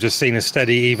process, and you've just seen a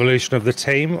steady evolution of the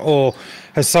team, or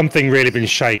has something really been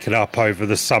shaken up over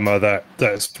the summer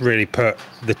that's really put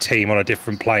the team on a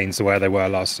different plane to where they were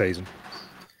last season?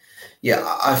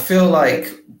 Yeah, I feel like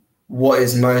what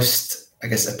is most, I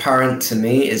guess, apparent to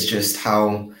me is just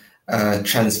how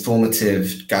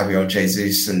transformative Gabriel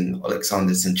Jesus and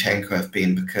Alexander Zinchenko have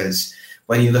been, because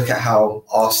when you look at how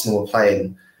Arsenal were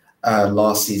playing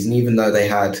last season, even though they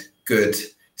had good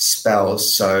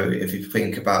spells, so if you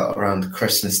think about around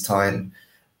Christmas time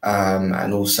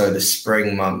and also the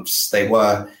spring months, they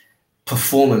were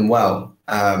performing well.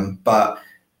 But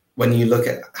when you look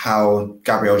at how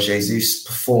Gabriel Jesus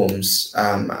performs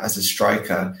as a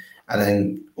striker, and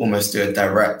then almost do a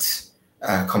direct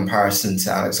comparison to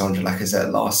Alexandre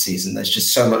Lacazette last season, there's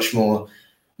just so much more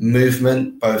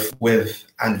movement, both with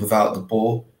and without the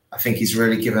ball. I think he's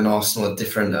really given Arsenal a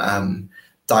different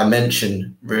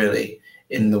dimension, really,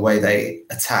 in the way they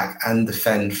attack and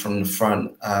defend from the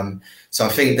front. So I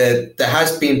think that there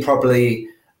has been probably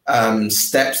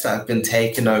steps that have been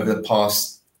taken over the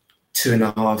past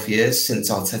 2.5 years since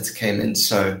Arteta came in.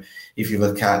 So if you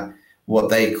look at what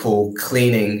they call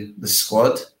cleaning the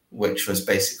squad, which was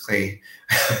basically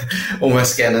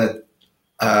almost getting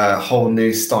a whole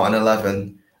new starting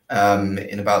 11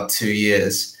 in about 2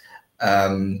 years.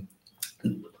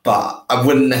 But I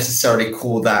wouldn't necessarily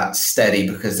call that steady,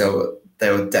 because there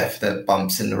were definite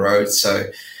bumps in the road. So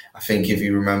I think if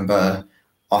you remember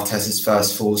Arteta's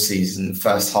first full season, the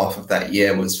first half of that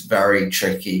year was very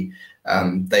tricky.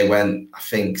 They went, I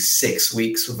think, 6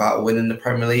 weeks without winning the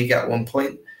Premier League at one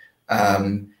point.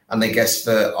 And I guess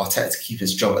for Arteta to keep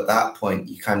his job at that point,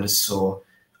 you kind of saw,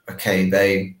 okay,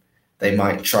 they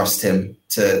might trust him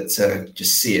to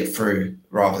just see it through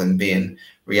rather than being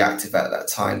reactive at that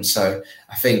time. So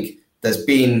I think there's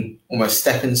been almost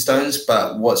stepping stones,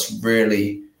 but what's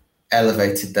really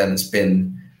elevated them has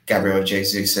been Gabriel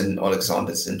Jesus and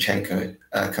Alexander Zinchenko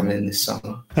coming in this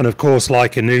summer. And of course,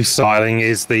 like a new signing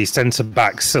is the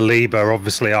centre-back Saliba.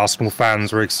 Obviously, Arsenal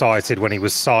fans were excited when he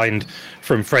was signed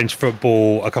from French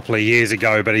football a couple of years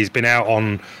ago, but he's been out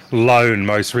on loan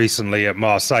most recently at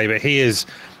Marseille. But he has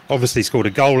obviously scored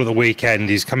a goal at the weekend.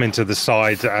 He's come into the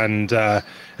side and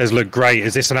has looked great.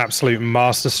 Is this an absolute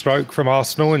masterstroke from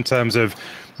Arsenal in terms of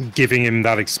giving him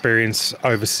that experience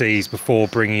overseas before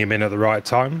bringing him in at the right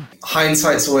time?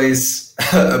 Hindsight's always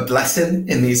a blessing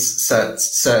in these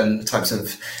certain types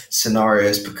of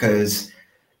scenarios, because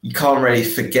you can't really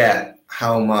forget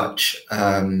how much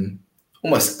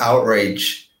almost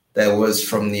outrage there was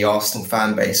from the Arsenal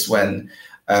fan base when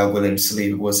William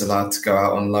Saliba was allowed to go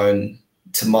out on loan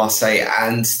to Marseille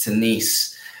and to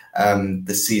Nice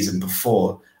the season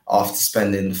before, after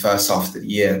spending the first half of the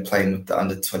year playing with the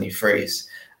under-23s.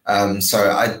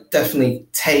 So I definitely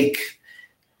take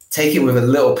it with a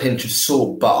little pinch of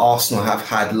salt, but Arsenal have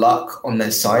had luck on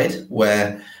their side,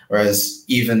 whereas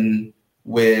even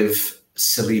with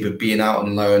Saliba being out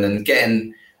on loan and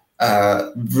getting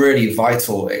really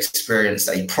vital experience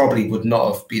that he probably would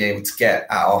not have been able to get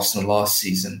at Arsenal last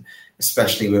season,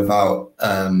 especially without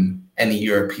any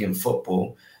European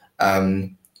football.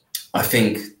 I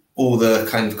think all the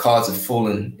kind of cards have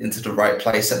fallen into the right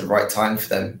place at the right time for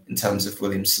them in terms of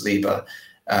William Saliba.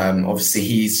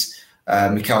 Obviously,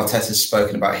 Mikel Arteta has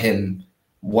spoken about him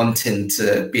wanting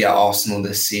to be at Arsenal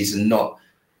this season, not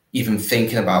even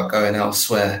thinking about going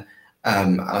elsewhere.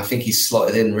 And I think he's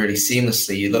slotted in really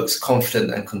seamlessly. He looks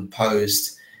confident and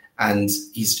composed, and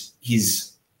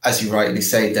he's, as you rightly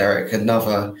say, Derek,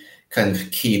 another kind of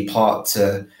key part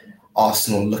to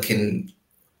Arsenal looking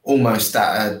almost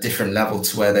at a different level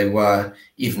to where they were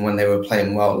even when they were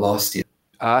playing well last year.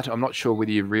 Art, I'm not sure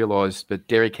whether you've realised, but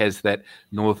Derek has that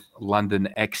North London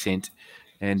accent,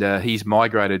 and he's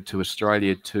migrated to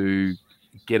Australia to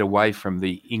get away from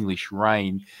the English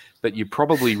rain. But you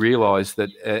probably realise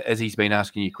that as he's been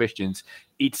asking you questions,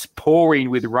 it's pouring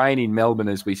with rain in Melbourne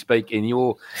as we speak, and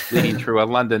you're living through a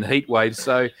London heat wave.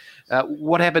 So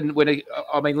what happened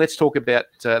let's talk about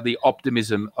the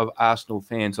optimism of Arsenal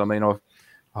fans. I mean,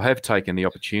 I have taken the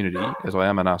opportunity, as I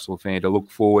am an Arsenal fan, to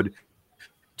look forward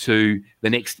to the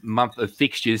next month of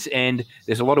fixtures, and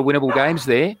there's a lot of winnable games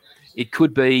there. It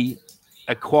could be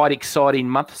a quite exciting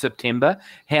month, September.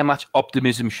 How much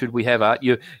optimism should we have, Art?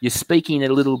 You're speaking a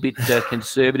little bit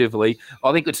conservatively.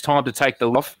 I think it's time to take the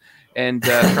off and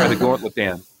throw the gauntlet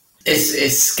down.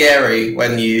 It's scary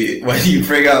when you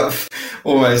bring up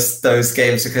almost those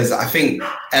games, because I think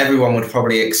everyone would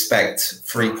probably expect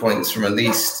 3 points from at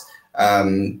least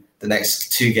the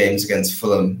next two games against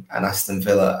Fulham and Aston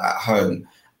Villa at home.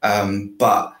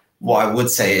 But what I would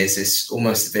say is it's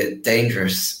almost a bit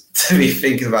dangerous to be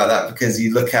thinking about that, because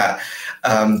you look at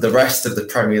the rest of the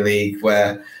Premier League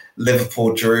where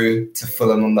Liverpool drew to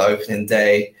Fulham on the opening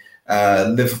day.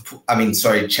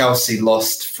 Chelsea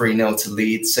lost 3-0 to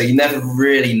Leeds. So you never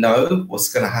really know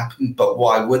what's going to happen. But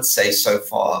what I would say so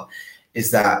far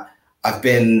is that I've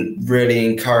been really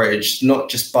encouraged, not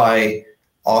just by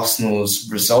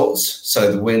Arsenal's results,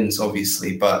 so the wins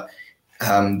obviously, but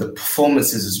the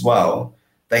performances as well.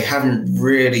 They haven't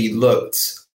really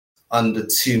looked under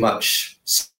too much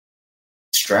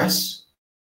stress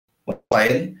when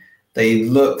playing. They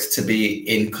look to be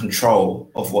in control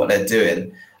of what they're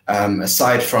doing.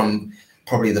 Aside from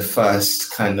probably the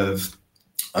first kind of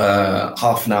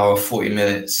half an hour, 40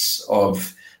 minutes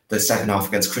of the second half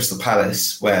against Crystal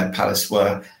Palace, where Palace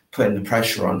were putting the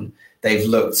pressure on, they've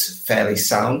looked fairly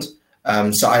sound.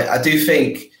 So I do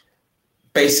think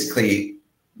basically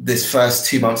this first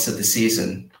 2 months of the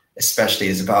season, especially,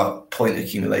 is about point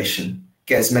accumulation.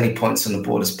 Get as many points on the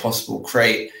board as possible,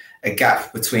 create a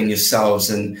gap between yourselves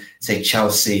and, say,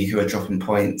 Chelsea, who are dropping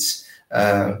points,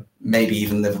 maybe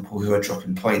even Liverpool, who are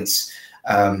dropping points,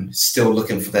 still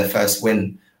looking for their first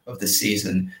win of the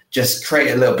season. Just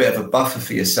create a little bit of a buffer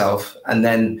for yourself, and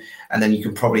then you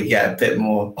can probably get a bit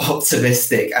more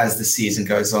optimistic as the season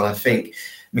goes on. I think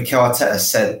Mikel Arteta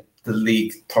said the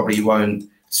league probably won't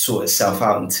sort itself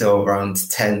out until around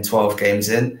 10, 12 games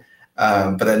in.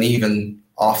 But then even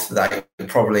after that, you're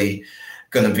probably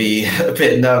going to be a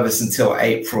bit nervous until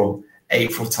April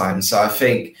time. So I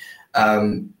think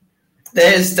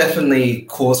there's definitely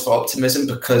cause for optimism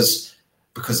because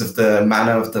of the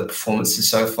manner of the performances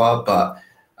so far. But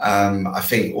I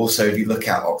think also if you look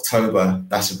at October,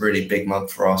 that's a really big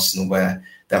month for Arsenal, where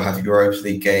they'll have Europa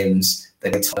League games.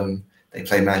 They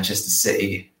play Manchester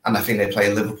City, and I think they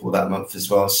play Liverpool that month as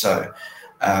well. So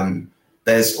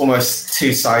there's almost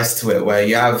two sides to it, where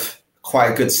you have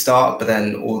quite a good start, but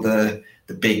then all the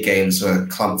big games are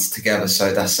clumped together.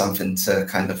 So that's something to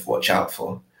kind of watch out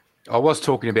for. I was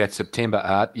talking about September,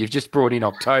 Art. You've just brought in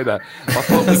October. I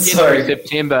thought we'd get through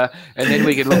September and then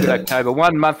we could look at October.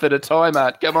 1 month at a time,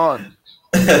 Art. Come on.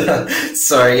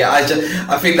 Sorry, yeah,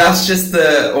 I think that's just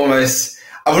the almost,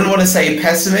 I wouldn't want to say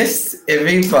pessimist in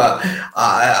me, but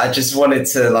I just wanted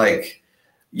to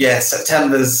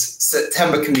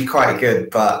September can be quite good,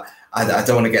 but I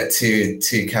don't want to get too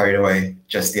carried away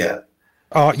just yet.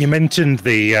 You mentioned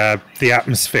the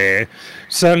atmosphere.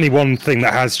 Certainly one thing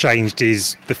that has changed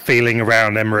is the feeling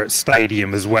around Emirates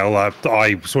Stadium as well.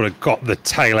 I sort of got the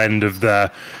tail end of the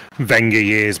Wenger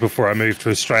years before I moved to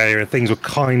Australia, and things were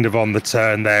kind of on the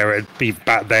turn there.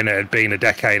 Back then it had been a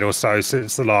decade or so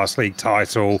since the last league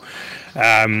title.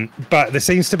 But there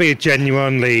seems to be a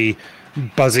genuinely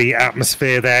buzzy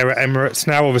atmosphere there at Emirates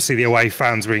now. Obviously the away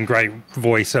fans were in great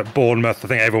voice at Bournemouth. I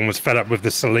think everyone was fed up with the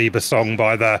Saliba song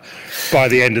by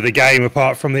the end of the game,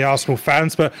 apart from the Arsenal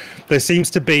fans. But there seems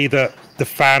to be that the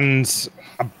fans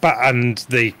and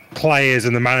the players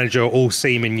and the manager all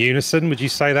seem in unison. Would you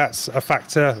say that's a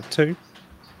factor too?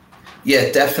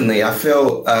 Yeah, definitely. I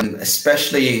feel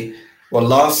especially, well,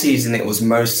 last season it was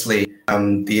mostly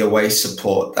the away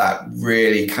support that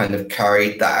really kind of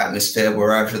carried that atmosphere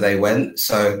wherever they went.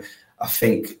 So I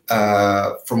think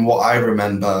from what I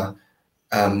remember,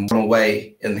 one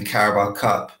away in the Carabao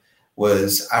Cup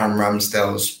was Aaron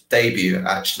Ramsdale's debut,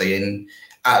 actually. And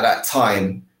at that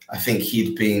time, I think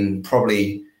he'd been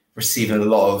probably receiving a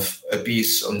lot of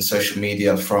abuse on social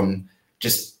media from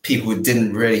just people who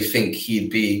didn't really think he'd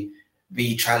be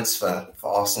the transfer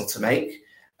for Arsenal to make.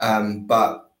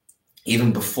 But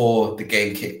even before the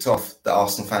game kicked off, the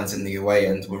Arsenal fans in the away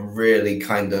end were really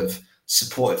kind of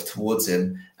supportive towards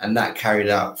him. And that carried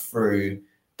out through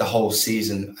the whole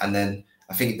season. And then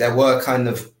I think there were kind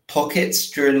of pockets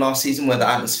during last season where the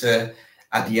atmosphere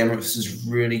at the Emirates was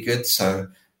really good. So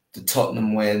the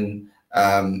Tottenham win,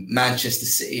 Manchester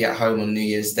City at home on New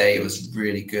Year's Day, it was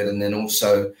really good. And then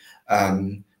also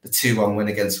the 2-1 win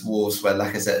against Wolves where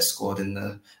Lacazette scored in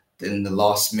the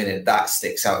last minute, that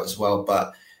sticks out as well.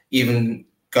 But even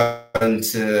going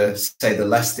to, say, the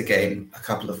Leicester game a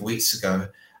couple of weeks ago,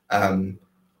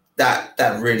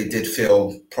 that really did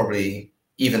feel probably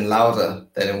even louder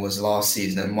than it was last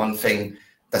season. And one thing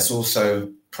that's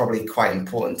also probably quite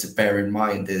important to bear in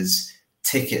mind is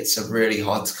tickets are really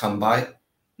hard to come by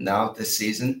now this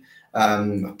season.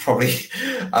 I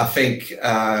think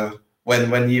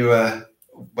when you were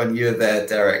there,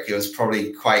 Derek, it was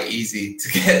probably quite easy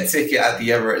to get a ticket at the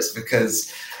Emirates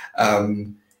because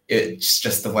it's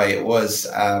just the way it was.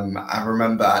 I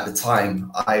remember at the time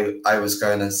I was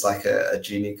going as like a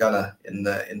junior gunner in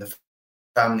the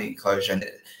family enclosure, and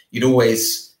you'd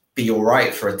always be all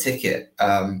right for a ticket.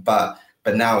 But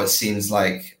now it seems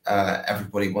like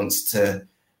everybody wants to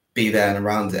be there and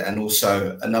around it. And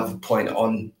also another point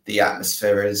on the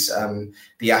atmosphere is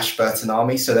the Ashburton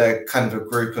Army. So they're kind of a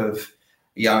group of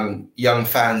young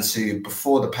fans who,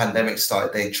 before the pandemic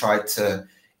started, they tried to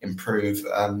improve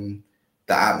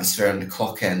the atmosphere and the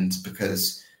clock end,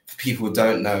 because for people who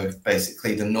don't know,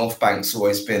 basically the North Bank's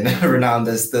always been renowned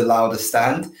as the loudest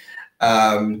stand.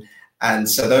 And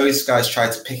so those guys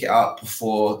tried to pick it up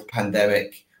before the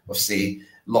pandemic. Obviously,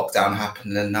 lockdown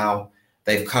happened, and now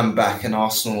they've come back, and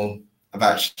Arsenal have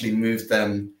actually moved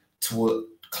them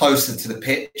closer to the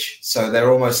pitch. So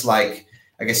they're almost like,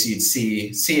 I guess you'd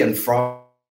see in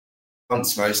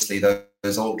France mostly,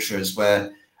 those ultras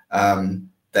where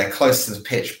they're close to the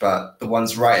pitch, but the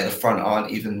ones right at the front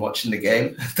aren't even watching the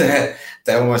game. They're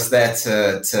almost there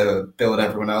to build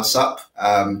everyone else up.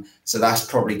 So that's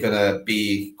probably going to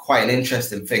be quite an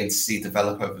interesting thing to see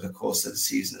develop over the course of the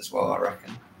season as well, I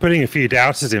reckon. Putting a few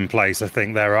doubters in place, I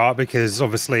think there are, because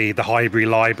obviously the Highbury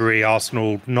Library,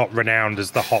 Arsenal not renowned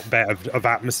as the hotbed of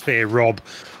atmosphere. Rob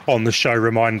on the show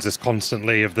reminds us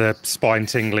constantly of the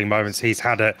spine-tingling moments he's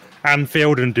had at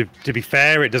Anfield, and to be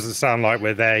fair, it doesn't sound like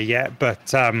we're there yet,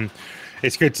 but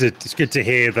it's good to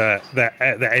hear that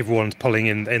everyone's pulling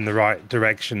in the right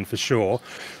direction for sure.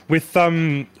 With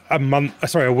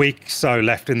a week so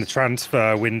left in the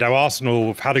transfer window, Arsenal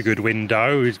have had a good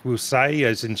window, we'll say.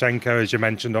 Zinchenko, as you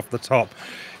mentioned off the top,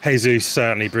 Jesus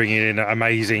certainly bringing in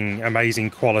amazing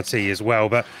quality as well.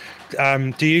 But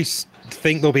do you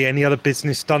think there'll be any other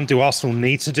business done? Do Arsenal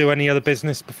need to do any other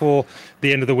business before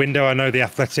the end of the window? I know The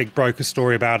Athletic broke a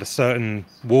story about a certain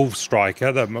Wolves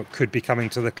striker that could be coming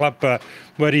to the club, but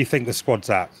where do you think the squad's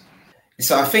at?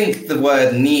 So I think the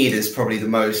word need is probably the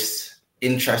most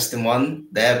interesting one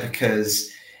there,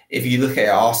 because if you look at it,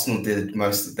 Arsenal did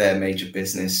most of their major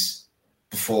business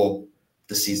before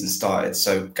the season started.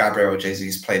 So Gabriel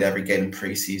Jesus played every game in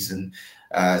pre-season.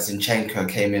 Zinchenko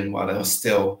came in while they were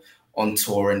still on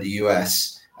tour in the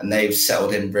US, and they've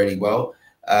settled in really well.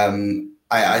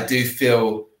 I do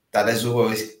feel that there's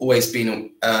always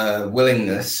been a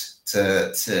willingness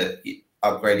to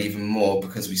upgrade even more,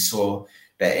 because we saw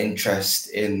their interest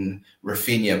in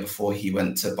Rafinha before he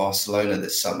went to Barcelona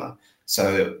this summer.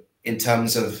 So in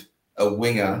terms of a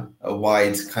winger, a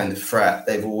wide kind of threat,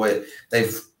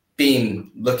 they've been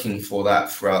looking for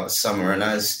that throughout the summer. And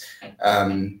as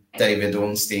David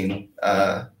Ornstein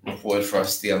reported for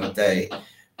us the other day,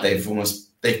 they've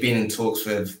been in talks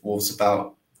with Wolves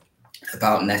about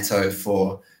Neto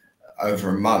for over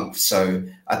a month. So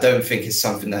I don't think it's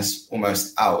something that's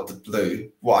almost out of the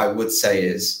blue. What I would say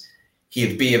is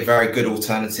he'd be a very good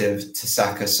alternative to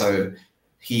Saka, so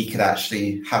he could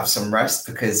actually have some rest,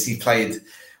 because he played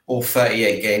all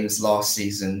 38 games last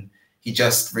season. He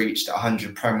just reached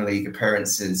 100 Premier League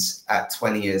appearances at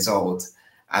 20 years old.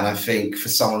 And I think for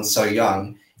someone so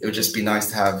young, it would just be nice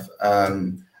to have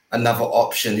another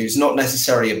option who's not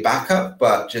necessarily a backup,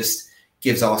 but just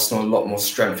gives Arsenal a lot more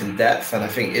strength and depth. And I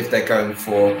think if they're going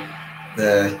for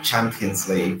the Champions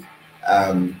League,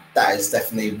 that is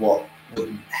definitely what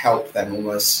would help them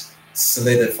almost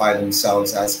solidify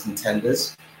themselves as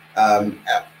contenders.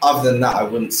 Other than that, I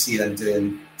wouldn't see them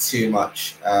doing too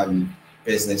much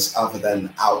business other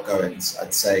than outgoings,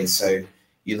 I'd say. So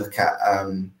you look at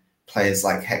players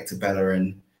like Hector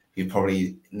Bellerin, who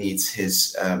probably needs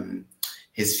his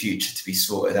future to be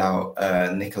sorted out.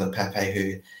 Nicola Pepe,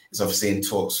 who is obviously in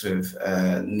talks with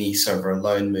Nice over a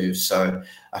loan move. So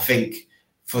I think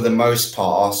for the most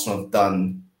part, Arsenal have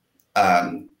done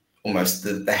almost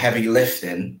the heavy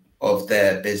lifting of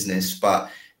their business, but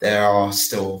there are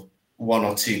still one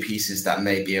or two pieces that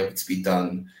may be able to be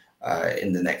done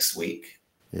in the next week.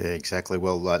 Yeah, exactly.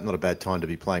 Well, not a bad time to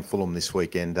be playing Fulham this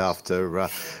weekend after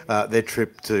their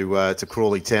trip to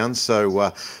Crawley Town.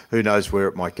 So who knows where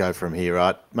it might go from here,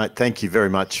 Art. Mate, thank you very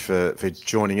much for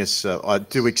joining us. I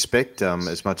do expect,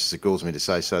 as much as it galls me to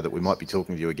say so, that we might be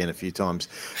talking to you again a few times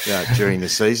during the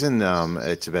season.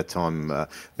 It's about time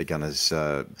the Gunners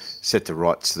set to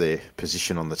rights their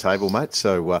position on the table, mate.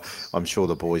 So I'm sure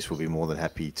the boys will be more than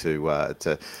happy to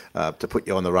put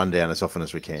you on the rundown as often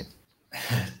as we can.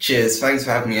 Cheers. Thanks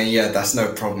for having me. And yeah, that's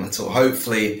no problem at all.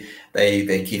 Hopefully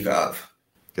they keep it up.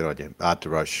 Good idea. Art de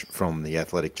Roche from The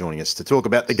Athletic joining us to talk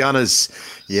about the Gunners.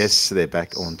 Yes, they're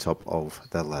back on top of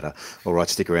the ladder. All right,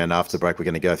 stick around after the break. We're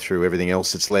going to go through everything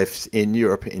else that's left in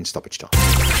Europe in stoppage time.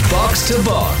 Box to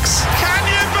box. Can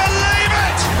you believe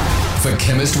it? For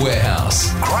Chemist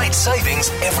Warehouse. Great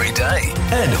savings every day.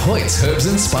 And Hoyt's Herbs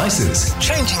and Spices.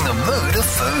 Changing the mood of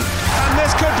food. And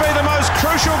this could be the most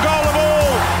crucial goal of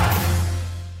all.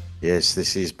 Yes,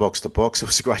 this is Box to Box. It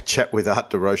was a great chat with Art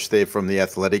de Roche there from The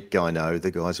Athletic. I know the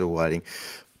guys are waiting,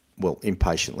 well,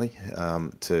 impatiently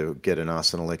to get an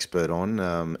Arsenal expert on.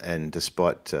 And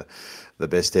despite the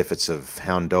best efforts of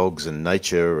hound dogs and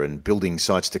nature and building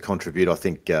sites to contribute, I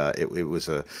think it was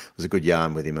a good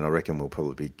yarn with him. And I reckon we'll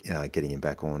probably be getting him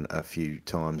back on a few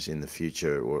times in the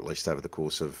future, or at least over the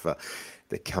course of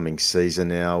the coming season.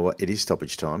 Now, it is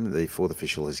stoppage time. The fourth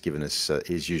official has given us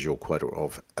his usual quota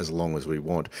of as long as we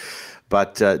want.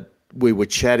 But we were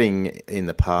chatting in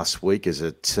the past week as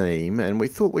a team, and we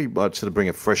thought we might sort of bring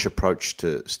a fresh approach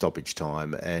to stoppage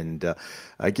time and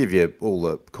give you all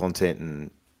the content and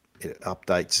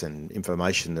updates and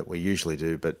information that we usually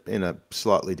do, but in a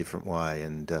slightly different way.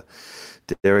 And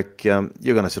Derek, you're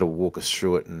going to sort of walk us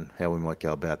through it and how we might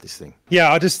go about this thing.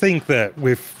 Yeah, I just think that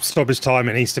with stoppage time,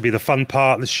 it needs to be the fun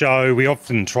part of the show. We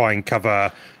often try and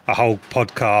cover a whole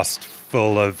podcast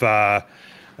full of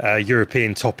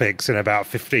European topics in about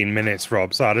 15 minutes,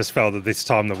 Rob. So I just felt that this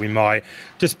time that we might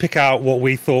just pick out what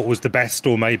we thought was the best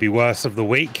or maybe worst of the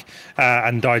week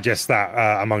and digest that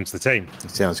amongst the team.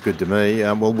 It sounds good to me.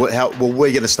 Well, we're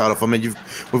going to start off. I mean,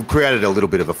 we've created a little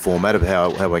bit of a format of how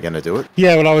we're going to do it.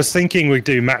 Yeah, well, I was thinking we'd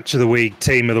do match of the week,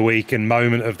 team of the week, and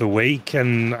moment of the week.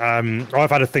 And I've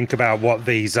had to think about what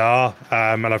these are,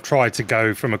 and I've tried to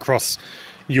go from across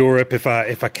Europe if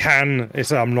I can.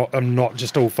 I'm not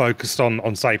just all focused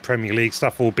on say Premier League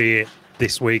stuff, albeit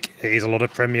this week it is a lot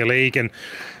of Premier League. And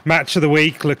match of the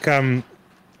week, look, I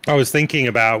was thinking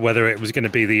about whether it was going to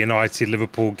be the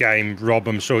United-Liverpool game. Rob,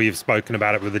 I'm sure you've spoken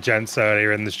about it with the gents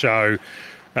earlier in the show.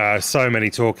 So many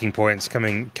talking points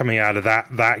coming out of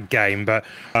that game. But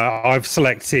I've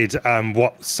selected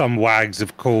what some wags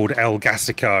have called El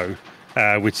Gassico,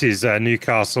 which is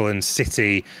Newcastle and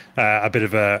City, a bit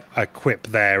of a quip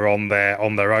there on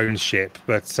their own ship.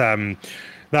 But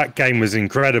that game was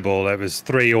incredible. It was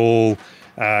 3-3.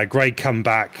 Great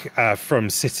comeback from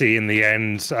City in the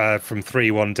end, from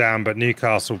 3-1 down. But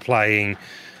Newcastle playing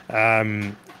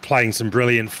some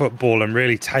brilliant football and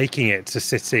really taking it to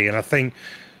City. And I think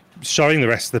showing the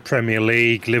rest of the Premier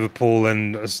League, Liverpool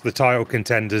and the title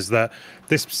contenders, that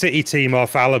this City team are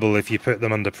fallible if you put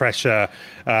them under pressure.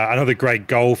 Another great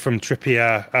goal from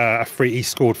Trippier. He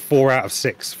scored 4 out of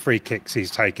 6 free kicks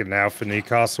he's taken now for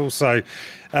Newcastle. So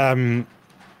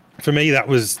for me, that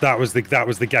was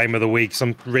the game of the week.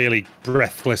 Some really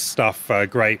breathless stuff.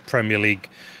 Great Premier League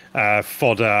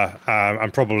fodder,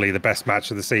 and probably the best match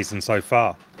of the season so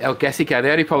far. El Gassico. The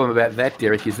only problem about that,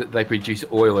 Derek, is that they produce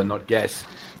oil and not gas.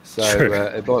 So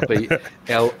it might be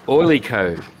El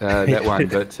Oilico, that one.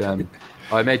 But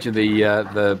I imagine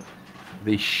the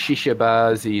shisha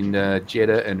bars in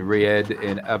Jeddah and Riyadh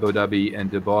and Abu Dhabi and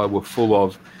Dubai were full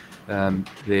of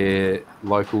their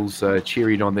locals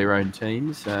cheering on their own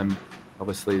teams.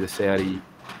 Obviously, the Saudi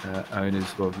owners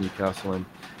of Newcastle and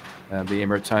the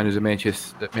Emirates owners of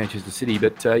Manchester City.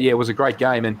 But it was a great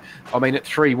game. And I mean, at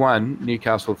 3-1,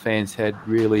 Newcastle fans had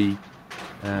really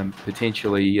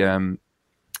potentially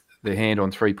their hand on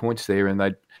 3 points there, and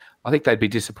they'd I think they'd be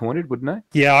disappointed, wouldn't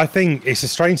they? Yeah, I think it's a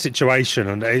strange situation,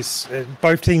 and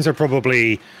both teams are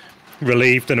probably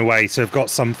relieved in a way to have got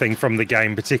something from the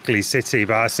game, particularly City.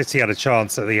 But City had a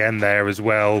chance at the end there as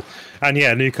well. And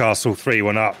yeah, Newcastle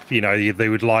 3-1 up. They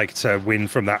would like to win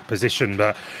from that position.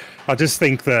 But I just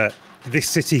think that this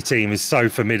City team is so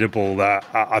formidable that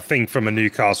I think from a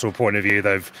Newcastle point of view,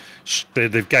 they've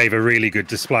gave a really good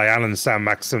display. Alan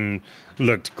Saint-Maximin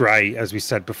looked great, as we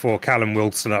said before. Callum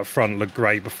Wilson up front looked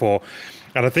great before.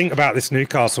 And I think about this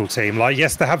Newcastle team,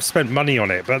 yes, they have spent money on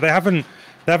it, but they haven't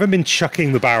been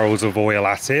chucking the barrels of oil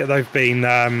at it. They've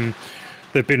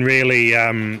been really,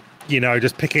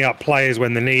 just picking up players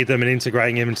when they need them and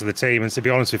integrating them into the team. And to be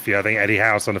honest with you, I think Eddie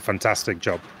Howe's done a fantastic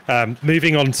job.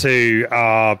 Moving on to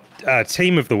our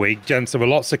team of the week, gents, there were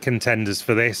lots of contenders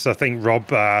for this. I think Rob,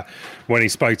 when he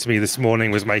spoke to me this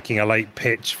morning, was making a late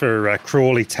pitch for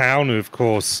Crawley Town, who, of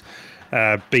course,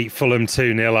 beat Fulham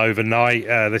 2-0 overnight.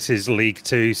 This is League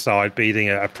Two side beating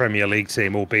a Premier League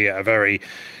team, albeit a very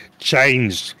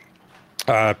changed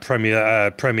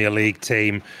Premier League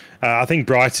team. I think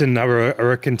Brighton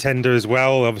are a contender as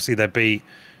well. Obviously, they beat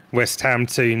West Ham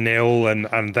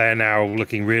 2-0, and they're now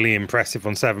looking really impressive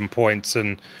on 7 points.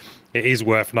 And it is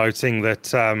worth noting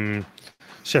that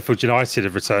Sheffield United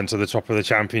have returned to the top of the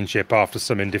Championship after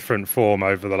some indifferent form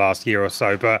over the last year or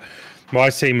so. But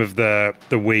my team of the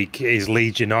week is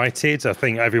Leeds United. I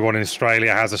think everyone in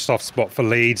Australia has a soft spot for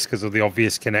Leeds because of the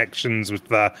obvious connections with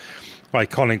the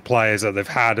iconic players that they've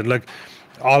had. And look,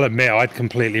 I'll admit I'd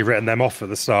completely written them off at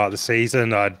the start of the season.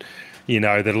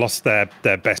 They lost their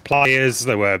best players.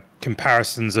 There were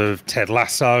comparisons of Ted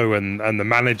Lasso and the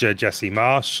manager, Jesse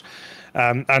Marsch.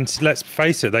 And let's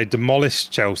face it, they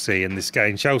demolished Chelsea in this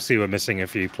game. Chelsea were missing a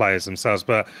few players themselves,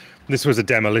 but this was a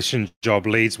demolition job.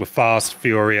 Leeds were fast,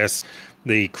 furious.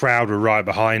 The crowd were right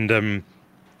behind them.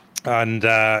 And,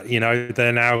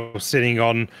 they're now sitting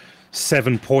on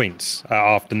 7 points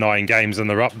after 9 games, and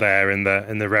they're up there in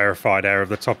the rarefied air of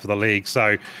the top of the league.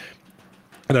 So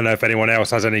I don't know if anyone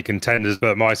else has any contenders,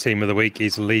 but my team of the week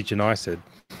is Leeds United.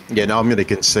 Yeah, no, I'm going to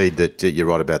concede that you're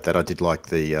right about that. I did like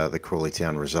the Crawley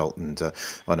Town result, and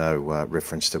I know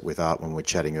referenced it with Art when we were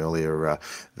chatting earlier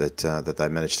that they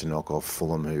managed to knock off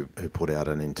Fulham, who put out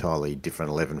an entirely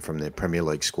different 11 from their Premier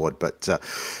League squad. But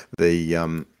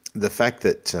the fact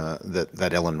that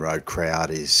that Ellen Road crowd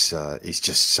is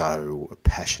just so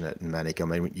passionate and manic. I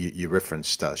mean, you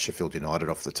referenced Sheffield United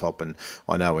off the top, and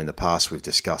I know in the past we've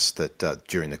discussed that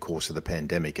during the course of the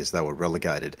pandemic, as they were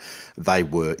relegated, they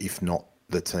were, if not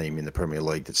the team in the Premier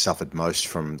League that suffered most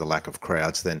from the lack of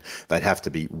crowds, then they'd have to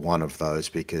be one of those,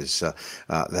 because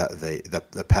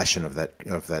the passion of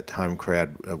that home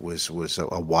crowd was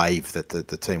a wave that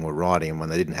the team were riding, and when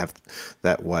they didn't have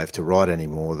that wave to ride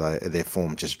anymore, their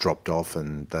form just dropped off,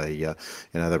 and they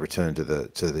returned to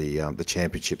the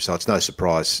Championship. So it's no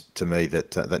surprise to me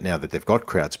that now that they've got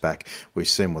crowds back, we've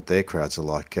seen what their crowds are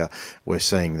like. We're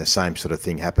seeing the same sort of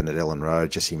thing happen at Ellen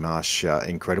Road. Jesse Marsch,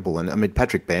 incredible, and I mean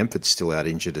Patrick Bamford's still out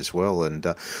injured as well, and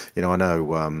I know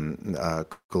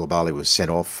Koulibaly was sent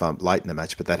off late in the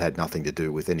match, but that had nothing to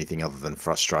do with anything other than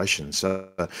frustration. So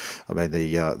I mean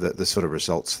the sort of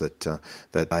results that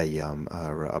they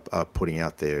are putting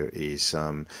out there is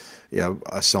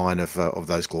a sign of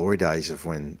those glory days of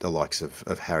when the likes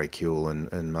of Harry Kewell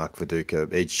and Mark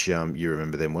Viduka, each you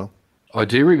remember them well. I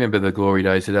do remember the glory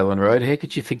days at Ellen Road. How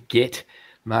could you forget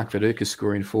Mark Viduka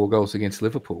scoring 4 goals against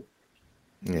Liverpool?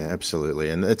 Yeah, absolutely,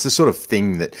 and it's the sort of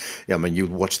thing that you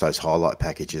watch those highlight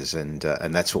packages, and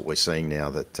that's what we're seeing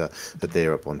now that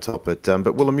they're up on top. But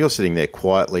Willem, you're sitting there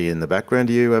quietly in the background.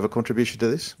 Do you have a contribution to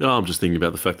this? No, I'm just thinking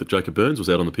about the fact that Jacob Burns was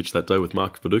out on the pitch that day with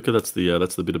Mark Viduka. That's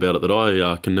the bit about it that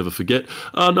I can never forget.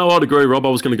 No, I'd agree, Rob. I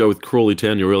was going to go with Crawley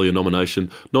Town, your earlier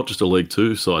nomination. Not just a League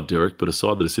Two side, Derek, but a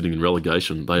side that is sitting in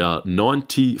relegation. They are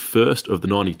 91st of the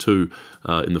 92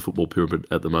 in the football pyramid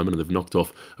at the moment, and they've knocked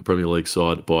off a Premier League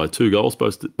side by 2 goals,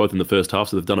 both in the first half,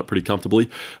 so they've done it pretty comfortably.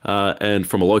 And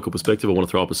from a local perspective, I want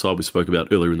to throw up a side we spoke about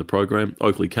earlier in the program.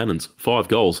 Oakley Cannons, 5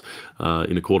 goals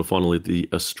in a quarter-final at the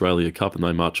Australia Cup, and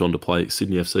they march on to play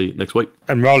Sydney FC next week.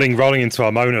 And rolling into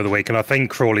our moment of the week, and I think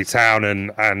Crawley Town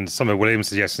and some of William's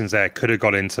suggestions there could have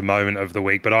got into moment of the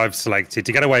week, but I've selected,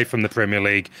 to get away from the Premier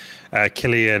League,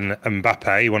 Kylian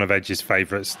Mbappe, one of Edge's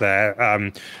favourites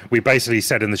there. We basically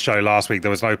said in the show last week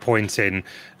there was no point in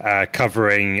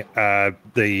covering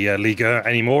the Liga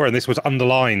anymore, and this was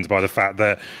underlined by the fact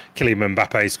that Kylian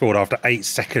Mbappe scored after 8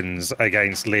 seconds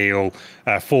against Lille,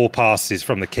 4 passes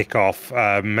from the kickoff.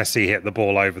 Messi hit the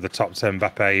ball over the top to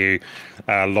Mbappe,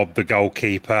 who lobbed the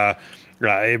goalkeeper.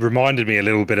 Right, it reminded me a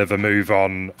little bit of a move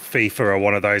on FIFA or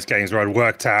one of those games where I'd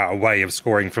worked out a way of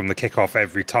scoring from the kickoff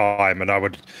every time, and I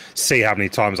would see how many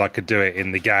times I could do it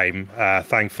in the game.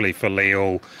 Thankfully for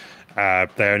Lille, they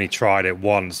only tried it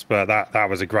once, but that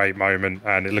was a great moment,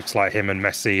 and it looks like him and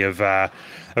Messi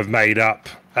have made up,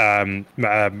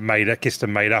 kissed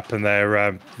and made up, and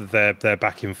they're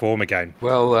back in form again.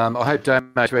 Well, I hope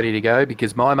Damo's ready to go,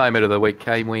 because my moment of the week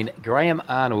came when Graham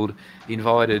Arnold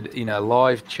invited in a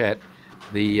live chat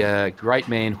the great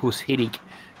man Hus Hiddink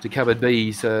to cover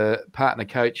B's partner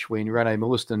coach when René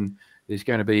Milliston is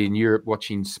going to be in Europe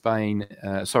watching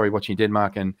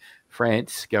Denmark and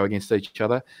France go against each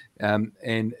other. And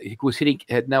Gus Hiddink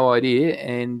had no idea,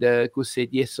 and Gus said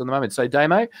yes on the moment. So,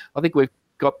 Damo, I think we've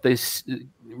got this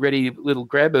ready little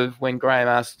grab of when Graham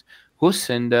asked Hus,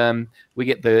 and we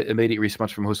get the immediate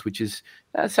response from Hus, which is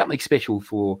something special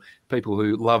for people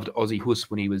who loved Aussie Hus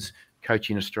when he was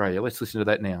coaching Australia. Let's listen to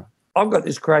that now. I've got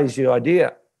this crazy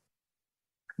idea,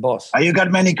 boss. You got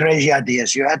many crazy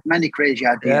ideas. You had many crazy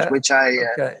ideas, which I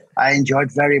enjoyed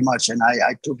very much, and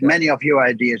I took many of your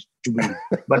ideas to me.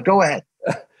 But go ahead.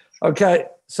 Okay,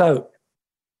 so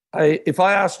if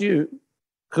I asked you,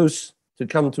 Gus, to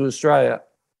come to Australia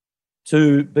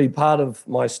to be part of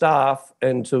my staff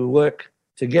and to work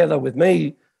together with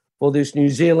me for this New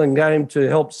Zealand game to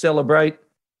help celebrate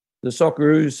the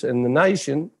Socceroos and the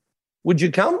nation, would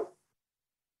you come?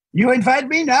 You invite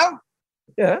me now?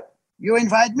 Yeah. You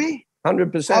invite me?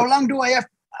 100%. How long do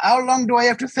I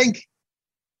have to think?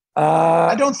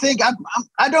 I don't think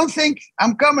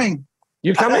I'm coming.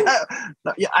 You coming?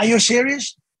 Are you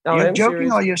serious? No, You're joking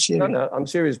serious. or are you serious? No, I'm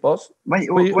serious, boss. When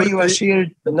you are serious,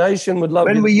 the nation would love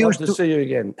to see you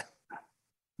again.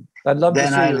 I'd love to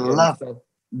see you again.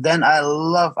 Then I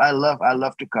love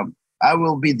to come. I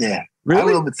will be there. Really? I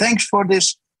will be. Thanks for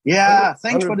this. Yeah,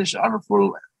 thanks for this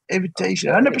wonderful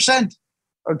invitation. 100%.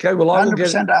 Okay, well, I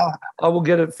will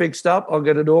get it fixed up. I'll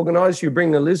get it organised. You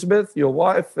bring Elizabeth, your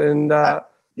wife, and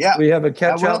we have a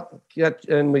catch up.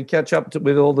 We catch up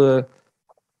with all the.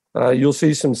 You'll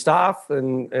see some staff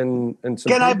and some.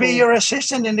 Can I be your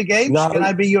assistant in the games? No, can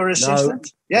I be your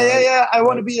assistant? No, yeah. I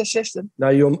want to be assistant. No,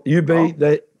 you be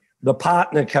the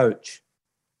partner coach.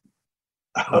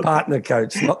 The partner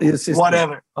coach, not the assistant.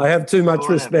 Whatever. I have too much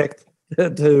respect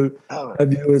to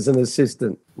have you as an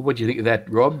assistant. What do you think of that,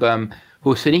 Rob?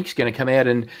 Hus Hiddink's going to come out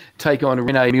and take on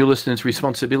René Milliston's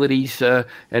responsibilities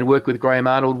and work with Graham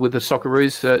Arnold with the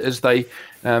Socceroos as they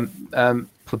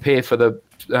prepare for the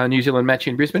New Zealand match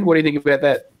in Brisbane. What do you think about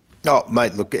that? Oh,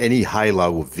 mate, look, any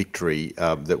halo of victory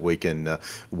that we can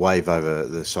wave over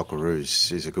the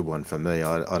Socceroos is a good one for me.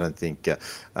 I don't think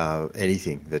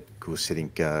anything that Gus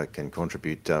Hiddink can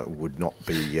contribute would not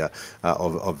be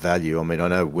of value. I mean, I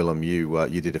know, Willem,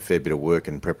 you did a fair bit of work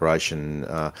in preparation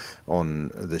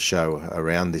on the show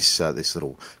around this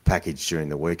little package during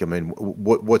the week. I mean,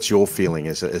 what's your feeling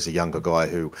as a younger guy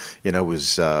who,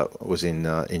 was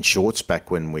in shorts back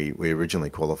when we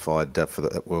originally qualified for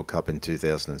the World Cup in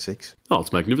 2006? Oh,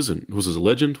 it's magnificent. Hus is a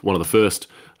legend, one of the first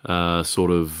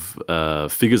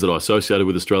figures that I associated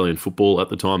with Australian football at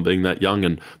the time, being that young,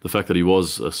 and the fact that he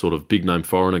was a sort of big name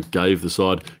foreigner gave the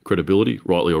side credibility,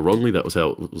 rightly or wrongly. That was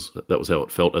how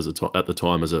it felt at the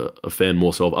time as a fan,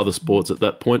 more so of other sports at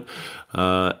that point.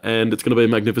 And it's going to be a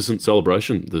magnificent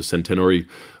celebration, the centenary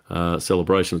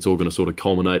celebration. It's all going to sort of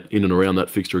culminate in and around that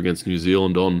fixture against New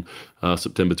Zealand on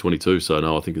September 22. So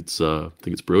no, I think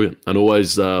it's brilliant, and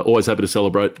always happy to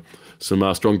celebrate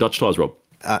some strong Dutch ties, Rob.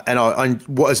 And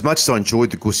as much as I enjoyed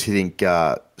the Gus Hiddink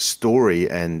story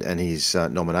and his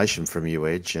nomination from you,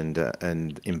 Edge, and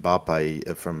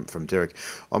Mbappe from Derek,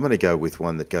 I'm going to go with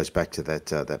one that goes back to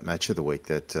that match of the week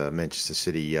that Manchester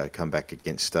City come back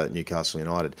against Newcastle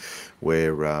United,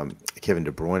 where Kevin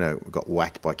De Bruyne got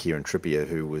whacked by Kieran Trippier,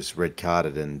 who was red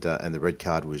carded, and the red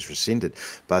card was rescinded.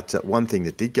 But one thing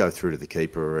that did go through to the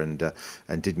keeper and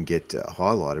didn't get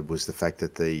highlighted was the fact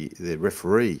that the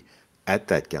referee at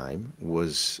that game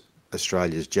was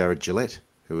Australia's Jared Gillett,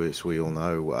 who, as we all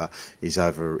know, is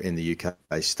over in the UK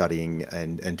studying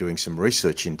and doing some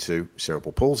research into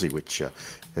cerebral palsy, which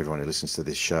everyone who listens to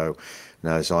this show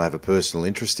knows I have a personal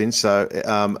interest in. So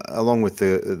along with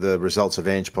the results of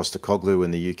Ange Postecoglou in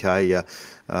the UK,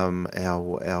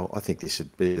 I think this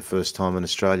would be the first time an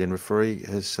Australian referee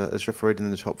has refereed in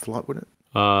the top flight, wouldn't it?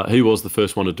 He was the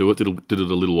first one to do it. Did it a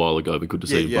little while ago, but good to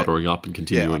see him buttering up and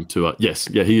continuing to. He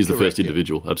is the first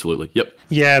individual. Absolutely. Yep.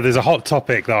 Yeah, there's a hot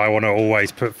topic that I want to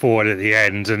always put forward at the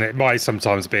end, and it might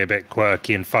sometimes be a bit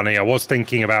quirky and funny. I was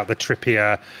thinking about the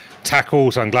Trippier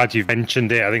tackle, so I'm glad you've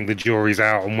mentioned it. I think the jury's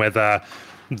out on whether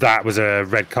that was a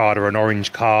red card or an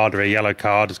orange card or a yellow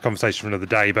card. It's a conversation for another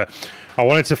day. But I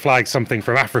wanted to flag something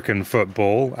from African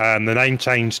football, and the name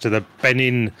changed to the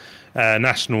Benin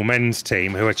national men's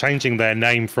team, who are changing their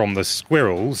name from the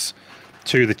Squirrels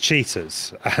to the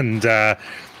Cheetahs. And I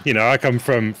come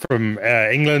from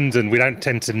England, and we don't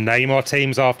tend to name our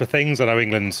teams after things. I know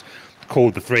England's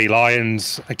called the Three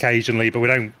Lions occasionally, but we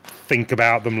don't think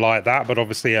about them like that. But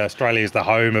obviously Australia is the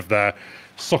home of the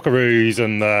Socceroos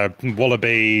and the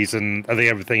Wallabies and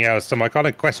everything else. So my kind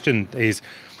of question is,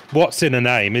 what's in a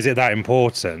name? Is it that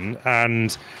important?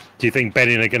 And do you think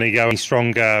Benin are going to go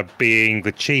stronger being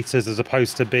the Cheetahs as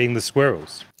opposed to being the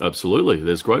Squirrels? Absolutely.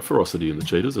 There's great ferocity in the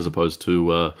Cheetahs as opposed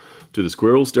to the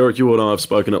Squirrels. Derek, you and I have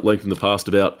spoken at length in the past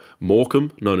about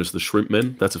Morecambe, known as the Shrimp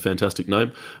Men. That's a fantastic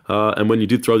name. And when you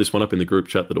did throw this one up in the group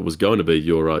chat that it was going to be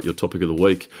your topic of the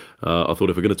week, I thought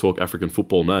if we're going to talk African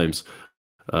football names,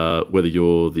 whether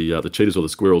you're the Cheetahs or the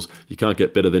Squirrels, you can't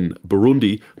get better than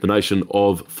Burundi, the nation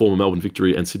of former Melbourne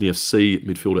Victory and Sydney FC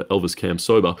midfielder Elvis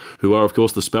Kamsoba, who are, of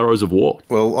course, the Sparrows of War.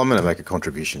 Well, I'm going to make a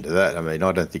contribution to that. I mean,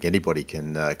 I don't think anybody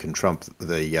can trump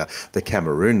the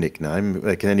Cameroon nickname.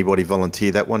 Can anybody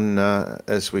volunteer that one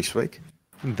as we speak?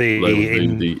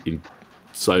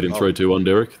 Say it in 3, 2, 1,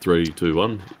 Derek. 3, 2,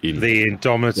 1. The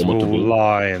Indomitable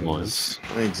Lions.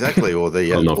 Exactly, or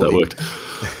the. I don't know if that worked.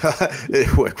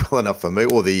 It worked well enough for me.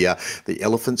 Or the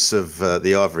elephants of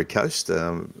the Ivory Coast.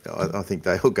 I think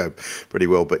they all go pretty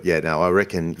well. But yeah, no, I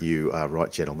reckon you are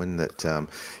right, gentlemen. That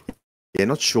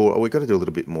not sure. We've got to do a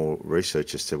little bit more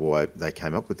research as to why they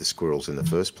came up with the Squirrels in the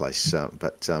first place.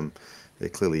 But there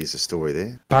clearly is a story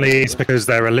there. Funny, it's because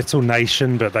they're a little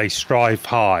nation, but they strive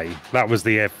high. That was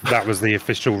the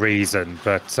official reason.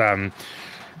 But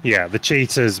the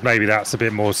Cheetahs, maybe that's a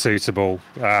bit more suitable.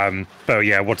 But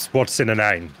yeah, what's in a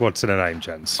name? What's in a name,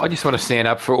 gents? I just want to stand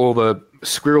up for all the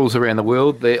squirrels around the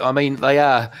world. They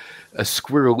are. A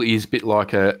squirrel is a bit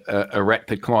like a rat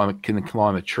that can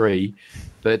climb a tree.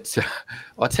 But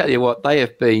I tell you what, they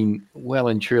have been well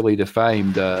and truly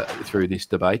defamed through this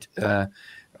debate.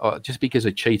 Just because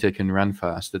a cheetah can run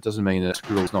fast, it doesn't mean that a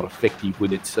squirrel is not effective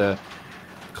with its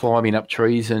climbing up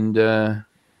trees and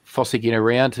fossicking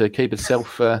around to keep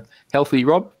itself healthy,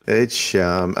 Rob. Edge,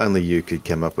 only you could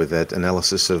come up with that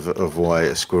analysis of why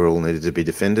a squirrel needed to be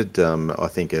defended. I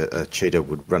think a cheetah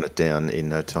would run it down in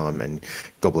no time and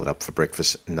gobble it up for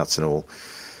breakfast, nuts and all.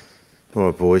 All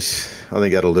right, boys, I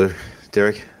think that'll do.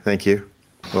 Derek, thank you.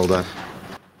 Well done.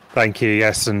 Thank you,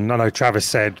 yes. And I know Travis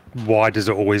said, why does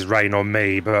it always rain on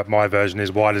me? But my version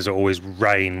is, why does it always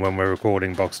rain when we're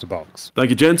recording Box to Box? Thank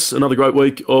you, gents. Another great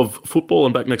week of football,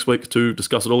 and back next week to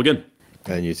discuss it all again.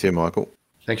 And you too, Michael.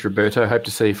 Thanks, Roberto. Hope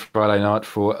to see you Friday night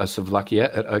for a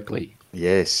Slovakia at Oakley.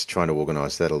 Yes, trying to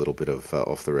organise that, a little bit of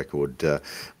off-the-record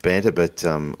banter, but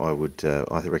I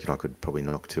reckon I could probably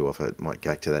knock two off. It might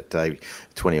go to that day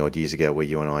 20-odd years ago where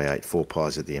you and I ate 4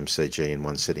 pies at the MCG in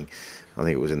one sitting. I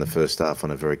think it was in the first half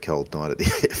on a very cold night at the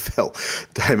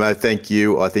AFL. Damo, thank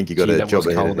you. I think you got a job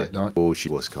ahead of that night. Oh, she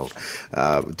was cold.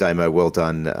 Damo, well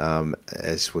done.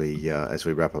 As we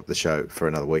wrap up the show for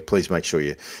another week, please make sure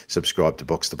you subscribe to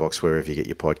Box wherever you get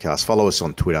your podcasts. Follow us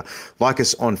on Twitter. Like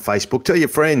us on Facebook. Tell your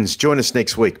friends. Join us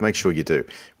next week. Make sure you do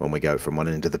when we go from one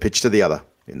end of the pitch to the other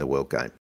in the World Game.